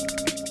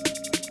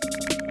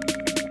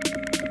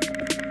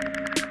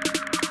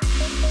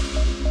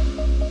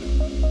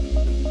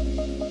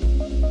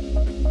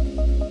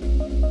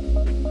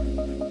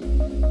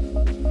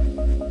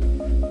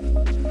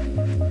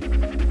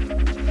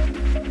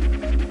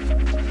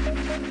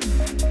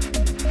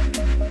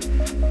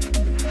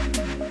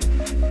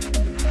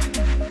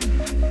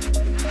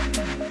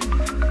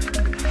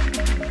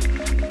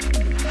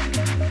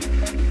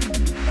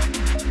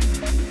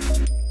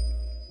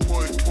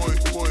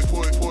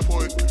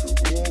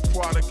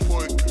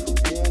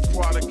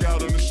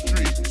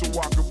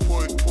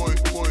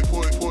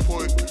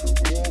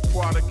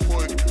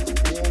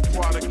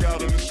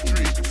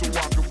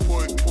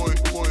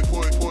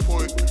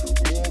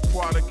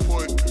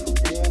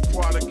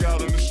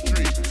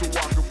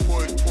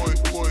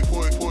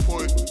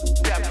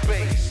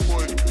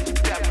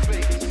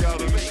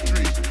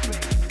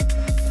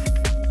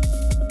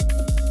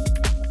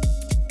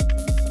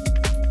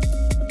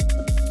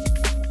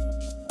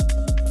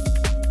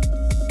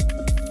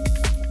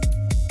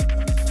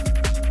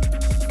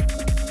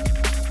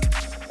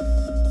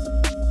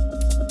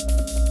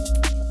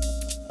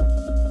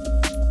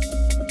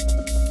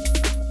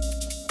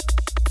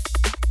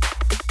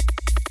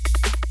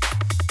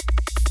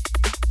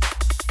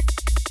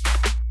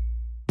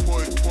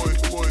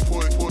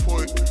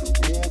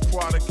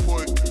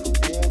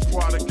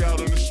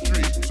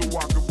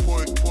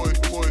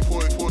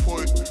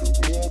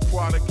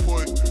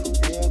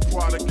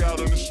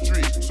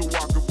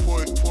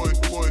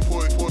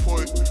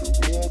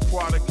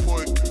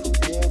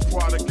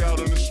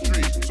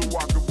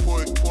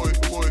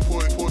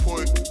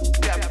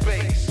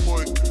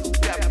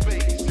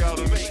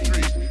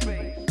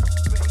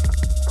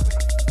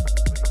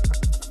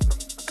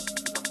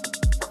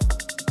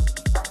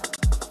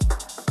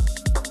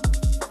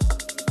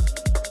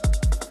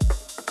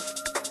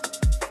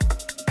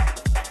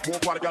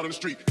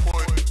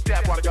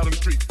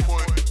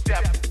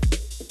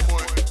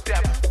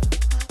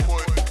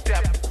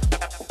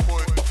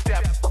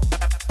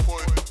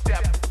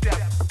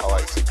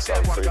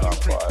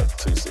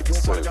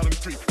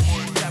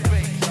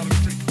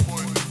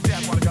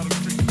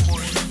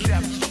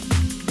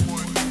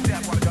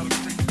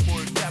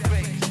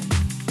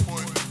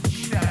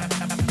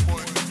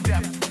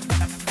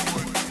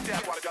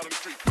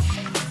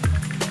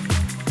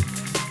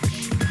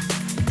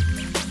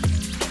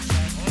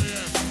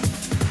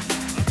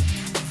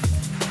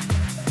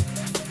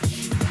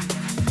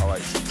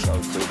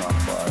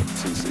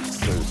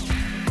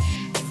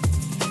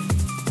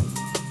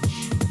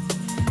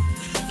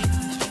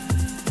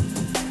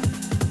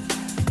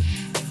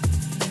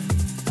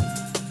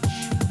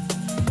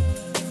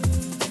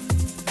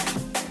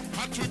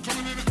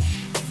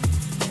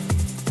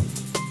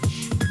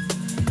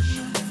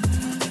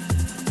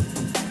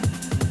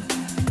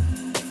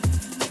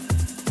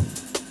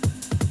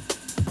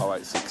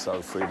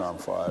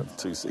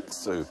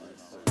 060395262.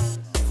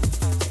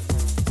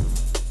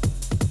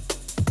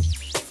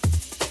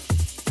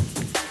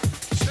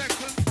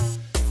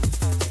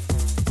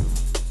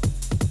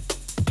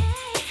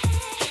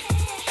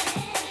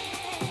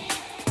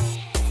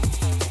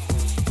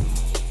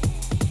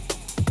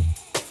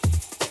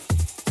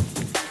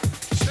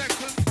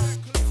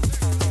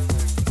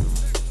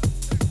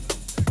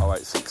 Oh,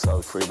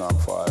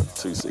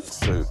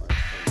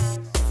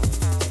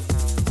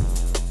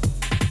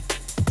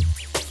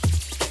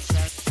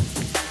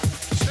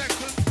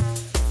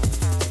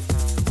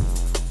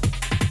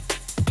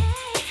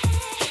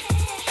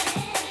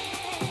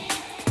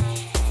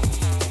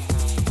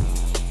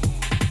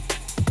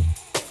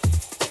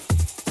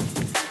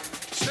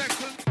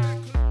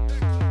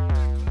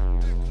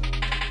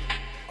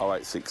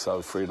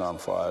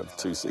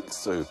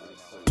 080395262.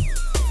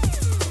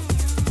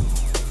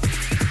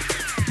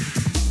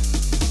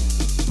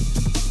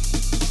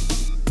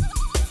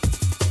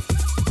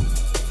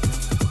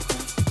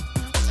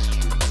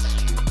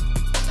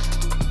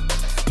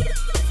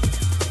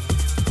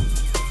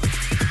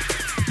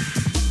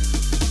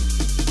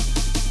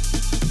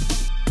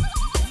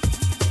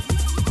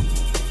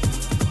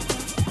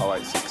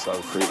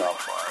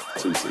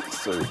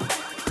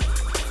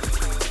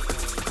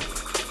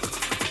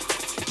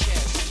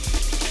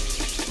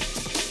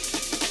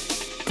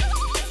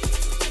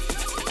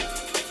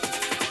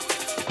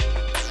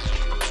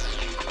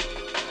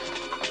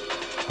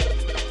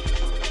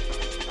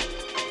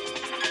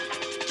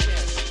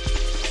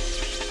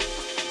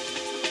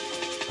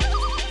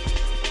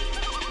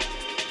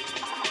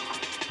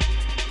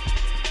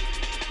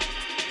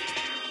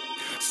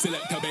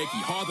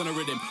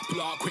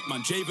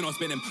 Javing on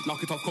spin him,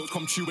 lock it off, coach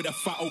come true with a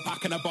fat old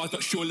pack and a bars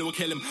that surely will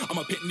kill him. I'm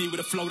a pit knee with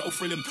a flow that'll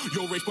thrill him.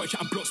 Your race boy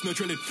chatting blocks, no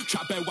drilling.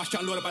 Chat bear, wash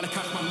that load about the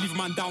cash man, leave a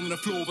man down on the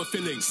floor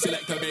overfilling.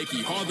 Selector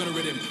Bakey, hard on a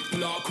rhythm,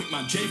 pull out quick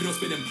man, Javing on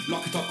spin him,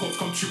 lock it off, coach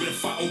come true with a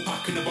fat old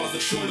pack and a bars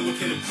that surely will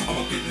kill him. I'm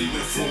a pit knee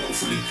with a flow that'll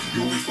thrill him.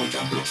 Your race boy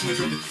chatting blocks, no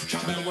drilling.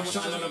 Chat bear, wash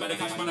that load about the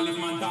cash man, leave a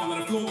man down on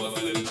the floor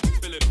overfilling.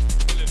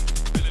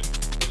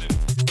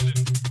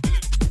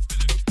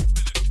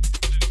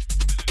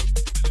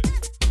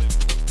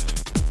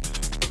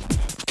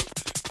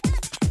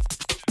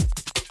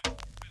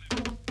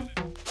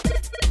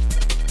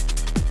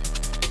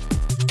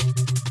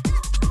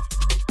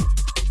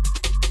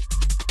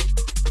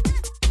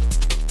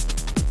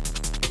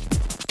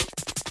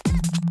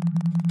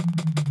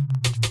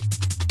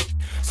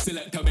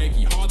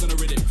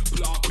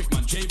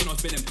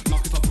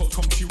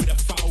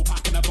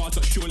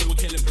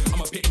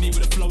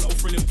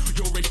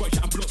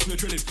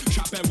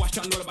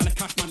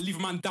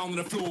 Down on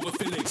the floor with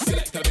filling.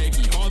 Select a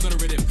baggy, hard on the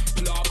rhythm.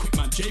 Pull out quick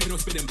man, Javin or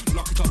spin him.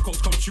 Lock it up,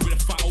 coach come true with a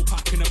fat old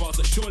pack in the bars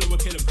that surely will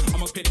kill him.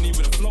 I'm a pit knee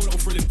with a flow that'll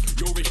thrill him.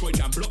 Your rich boy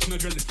jam, blocks no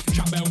drilling.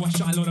 Chat better, wash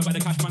shine load about the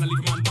cash man, I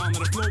leave a man down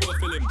on the floor with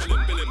filling.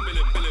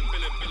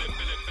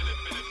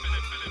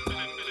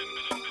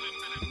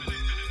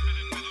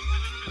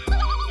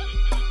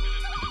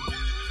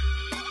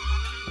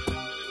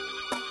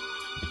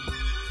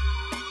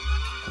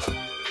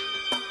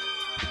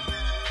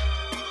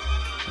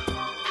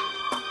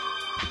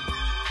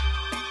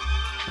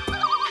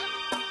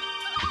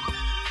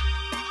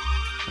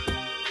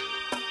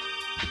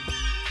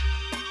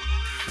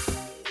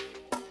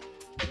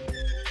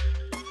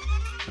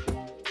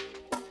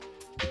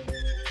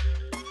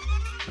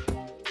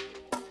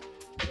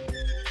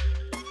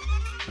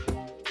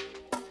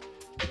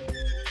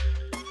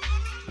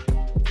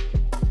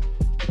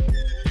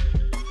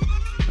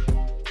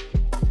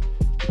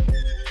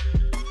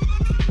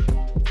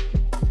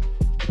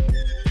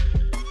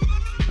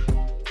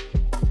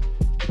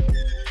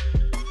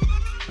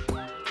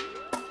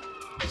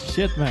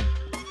 Shit, mand.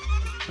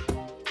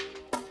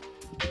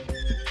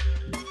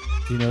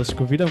 Vi nåede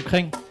sgu vidt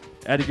omkring.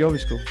 Ja, det gjorde vi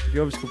sgu.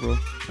 Bro.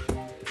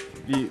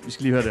 Vi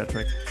skal lige høre det her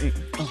track.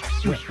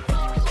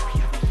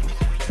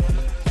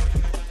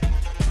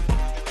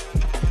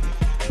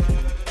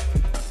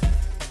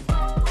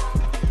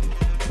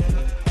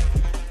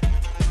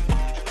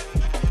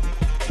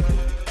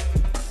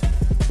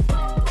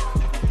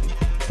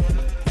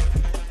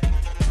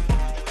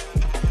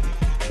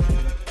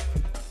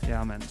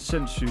 Ja, man.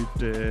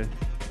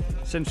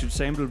 Sindssygt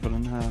sample på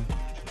den her. Kan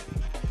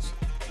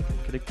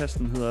det ikke passe,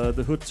 den hedder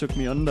The Hood Took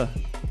Me Under?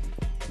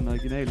 Den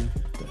originale.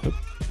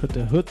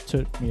 The Hood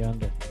Took Me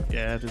Under.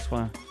 Ja, det tror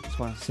jeg.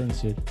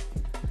 Sindssygt.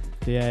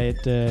 Det er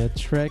et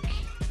track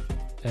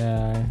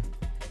af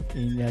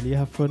en, jeg lige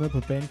har fundet på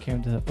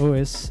Bandcamp, der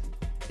hedder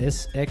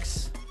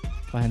OSSX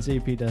fra hans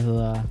EP, der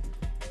hedder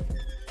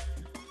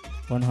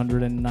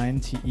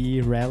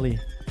 190E Rally.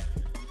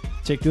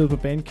 Tjek det ud på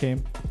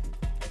Bandcamp.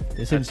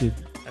 Det er sindssygt.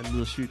 Ja, det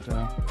lyder sygt,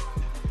 ja.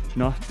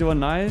 Nå, det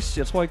var nice.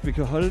 Jeg tror ikke, vi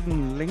kan holde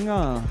den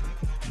længere.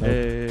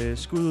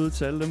 Skud ud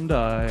til alle dem,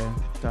 der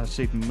har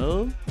set den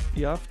med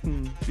i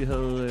aften. Vi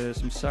havde,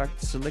 som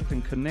sagt, Select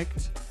and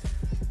Connect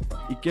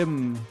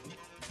igennem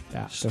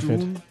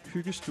stuen,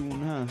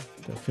 hyggestuen her.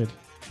 Det var fedt.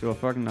 Det var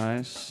fucking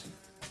nice.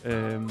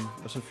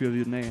 Og så fyrer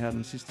vi den af her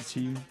den sidste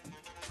time.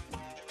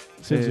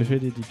 Sindssygt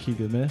fedt, at de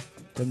kiggede med.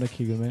 Dem, der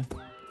kiggede med.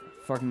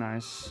 Fucking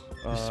nice.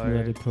 Vi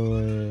smider det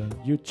på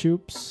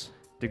YouTubes.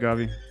 Det gør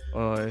vi.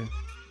 Og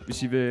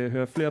hvis I vil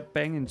høre flere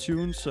bang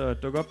tunes, så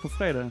duk op på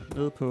fredag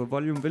nede på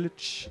Volume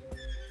Village.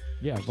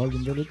 Ja,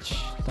 Volume Village.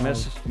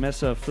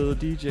 Masser af fede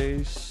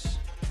DJ's.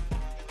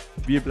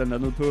 Vi er blandt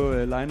andet på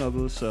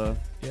line-uppet, så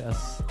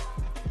yes.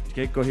 Det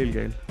kan ikke gå helt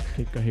galt. Det kan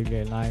ikke gå helt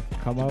galt, nej.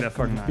 Kom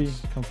forbi,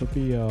 nice. Kom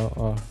forbi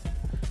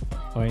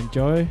og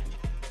enjoy.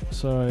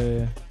 Så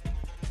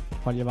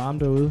hold jer varme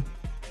derude.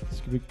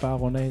 Skal vi ikke bare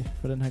runde af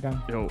for den her gang?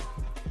 Jo.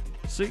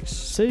 Ses.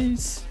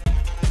 Ses.